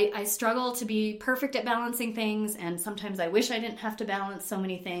I struggle to be perfect at balancing things, and sometimes I wish I didn't have to balance so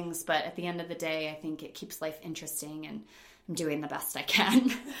many things, but at the end of the day, I think it keeps life interesting, and I'm doing the best I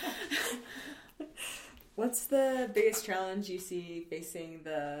can. What's the biggest challenge you see facing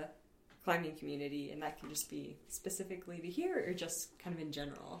the climbing community? And that can just be specifically to here or just kind of in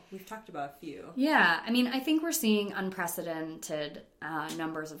general. We've talked about a few. Yeah, I think we're seeing unprecedented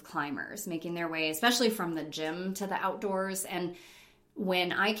numbers of climbers making their way, especially from the gym to the outdoors. And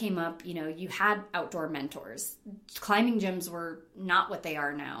when I came up, you had outdoor mentors. Climbing gyms were not what they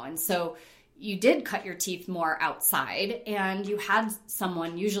are now. And so you did cut your teeth more outside, and you had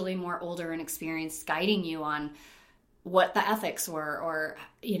someone, usually more older and experienced, guiding you on what the ethics were, or,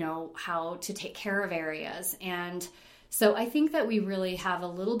 how to take care of areas. And so I think that we really have a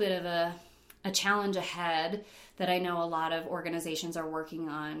little bit of a challenge ahead that I know a lot of organizations are working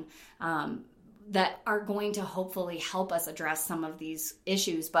on, that are going to hopefully help us address some of these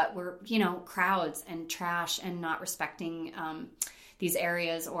issues. But we're, crowds and trash and not respecting these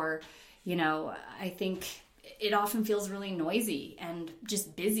areas, or, I think it often feels really noisy and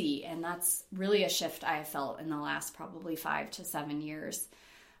just busy. And that's really a shift I have felt in the last probably 5 to 7 years.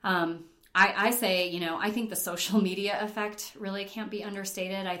 I say, I think the social media effect really can't be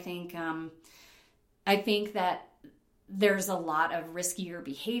understated. I think that there's a lot of riskier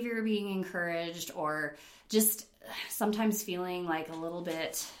behavior being encouraged, or just sometimes feeling like a little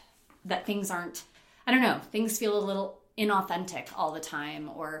bit that things aren't, things feel a little inauthentic all the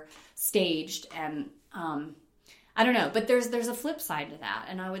time, or staged. And but there's a flip side to that.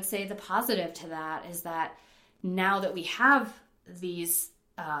 And I would say the positive to that is that now that we have these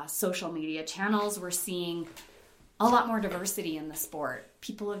social media channels, we're seeing a lot more diversity in the sport,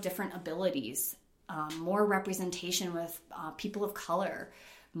 people of different abilities, more representation with people of color,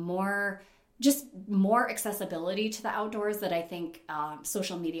 more accessibility to the outdoors that I think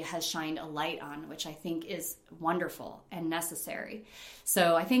social media has shined a light on, which I think is wonderful and necessary.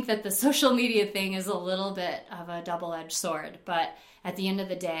 So I think that the social media thing is a little bit of a double-edged sword, but at the end of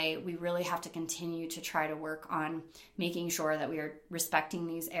the day, we really have to continue to try to work on making sure that we are respecting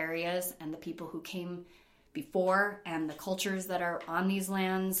these areas and the people who came before, and the cultures that are on these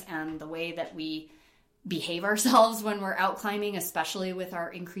lands, and the way that we behave ourselves when we're out climbing, especially with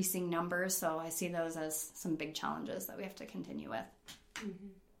our increasing numbers. So I see those as some big challenges that we have to continue with.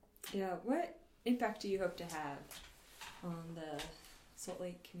 Mm-hmm. Yeah, what impact do you hope to have on the Salt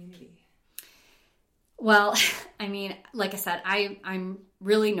Lake community? Well, like I said, I'm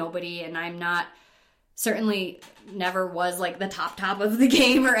really nobody, and I'm not, certainly never was like the top of the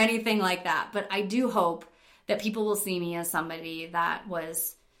game or anything like that. But I do hope that people will see me as somebody that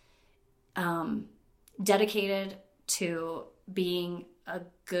was dedicated to being a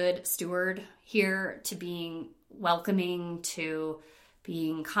good steward here, to being welcoming, to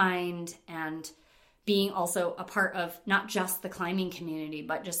being kind, and being also a part of not just the climbing community,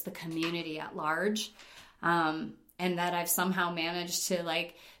 but just the community at large. And that I've somehow managed to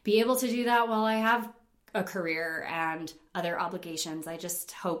be able to do that while I have a career and other obligations. I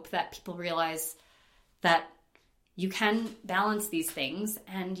just hope that people realize that you can balance these things,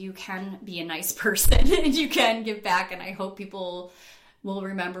 and you can be a nice person, and you can give back. And I hope people will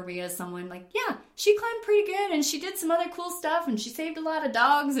remember me as someone like, yeah, she climbed pretty good, and she did some other cool stuff, and she saved a lot of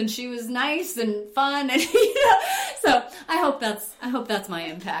dogs, and she was nice and fun, and so I hope that's my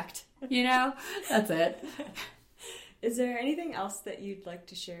impact. That's it. Is there anything else that you'd like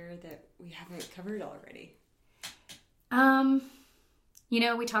to share that we haven't covered already?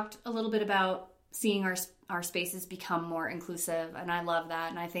 We talked a little bit about seeing our spaces become more inclusive, and I love that.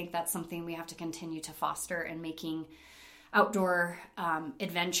 And I think that's something we have to continue to foster, and making outdoor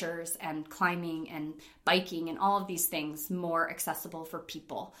adventures and climbing and biking and all of these things more accessible for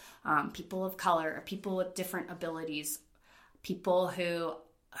people, people of color, people with different abilities, people who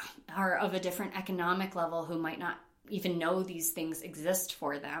are of a different economic level who might not even know these things exist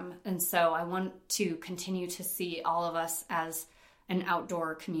for them. And so I want to continue to see all of us as an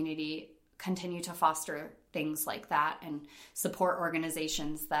outdoor community continue to foster things like that and support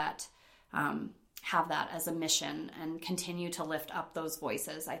organizations that have that as a mission and continue to lift up those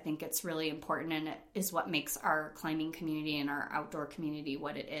voices. I think it's really important, and it is what makes our climbing community and our outdoor community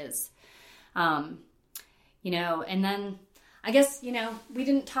what it is. And then I guess, we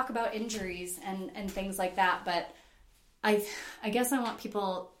didn't talk about injuries and things like that, but I guess I want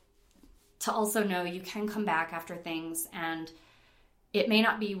people to also know you can come back after things, and it may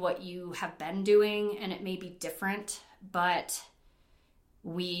not be what you have been doing, and it may be different, but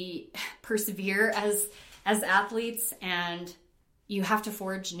we persevere as athletes, and you have to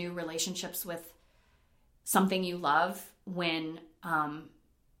forge new relationships with something you love when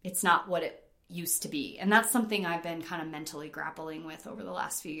it's not what it used to be. And that's something I've been kind of mentally grappling with over the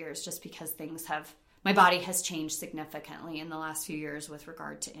last few years, just because my body has changed significantly in the last few years with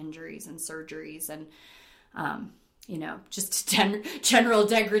regard to injuries and surgeries and, just general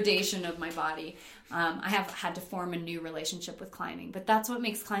degradation of my body. I have had to form a new relationship with climbing, but that's what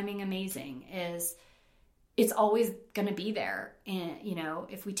makes climbing amazing. Is it's always going to be there. And,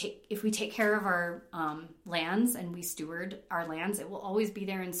 if we take care of our lands and we steward our lands, it will always be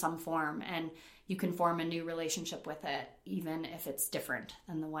there in some form. And you can form a new relationship with it, even if it's different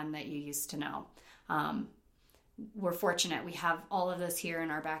than the one that you used to know. We're fortunate. We have all of this here in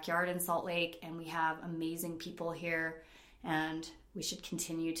our backyard in Salt Lake, and we have amazing people here, and we should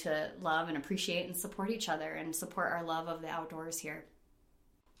continue to love and appreciate and support each other and support our love of the outdoors here.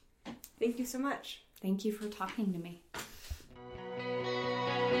 Thank you so much. Thank you for talking to me.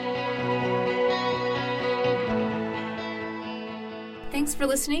 Thanks for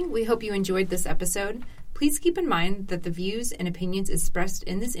listening. We hope you enjoyed this episode. Please keep in mind that the views and opinions expressed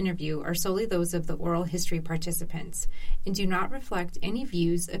in this interview are solely those of the oral history participants and do not reflect any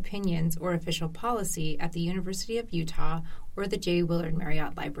views, opinions, or official policy at the University of Utah or the J. Willard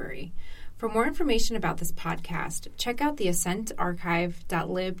Marriott Library. For more information about this podcast, check out the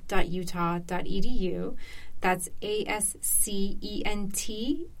ascentarchive.lib.utah.edu. That's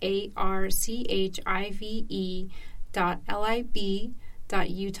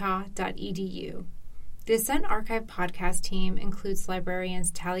ASCENTARCHIVE.lib.utah.edu. The Ascent Archive podcast team includes librarians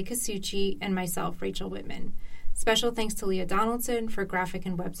Tally Casucci and myself, Rachel Whitman. Special thanks to Leah Donaldson for graphic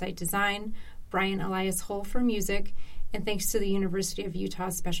and website design, Brian Elias Hull for music, and thanks to the University of Utah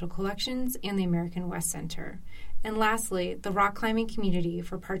Special Collections and the American West Center. And lastly, the rock climbing community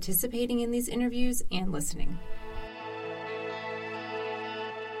for participating in these interviews and listening.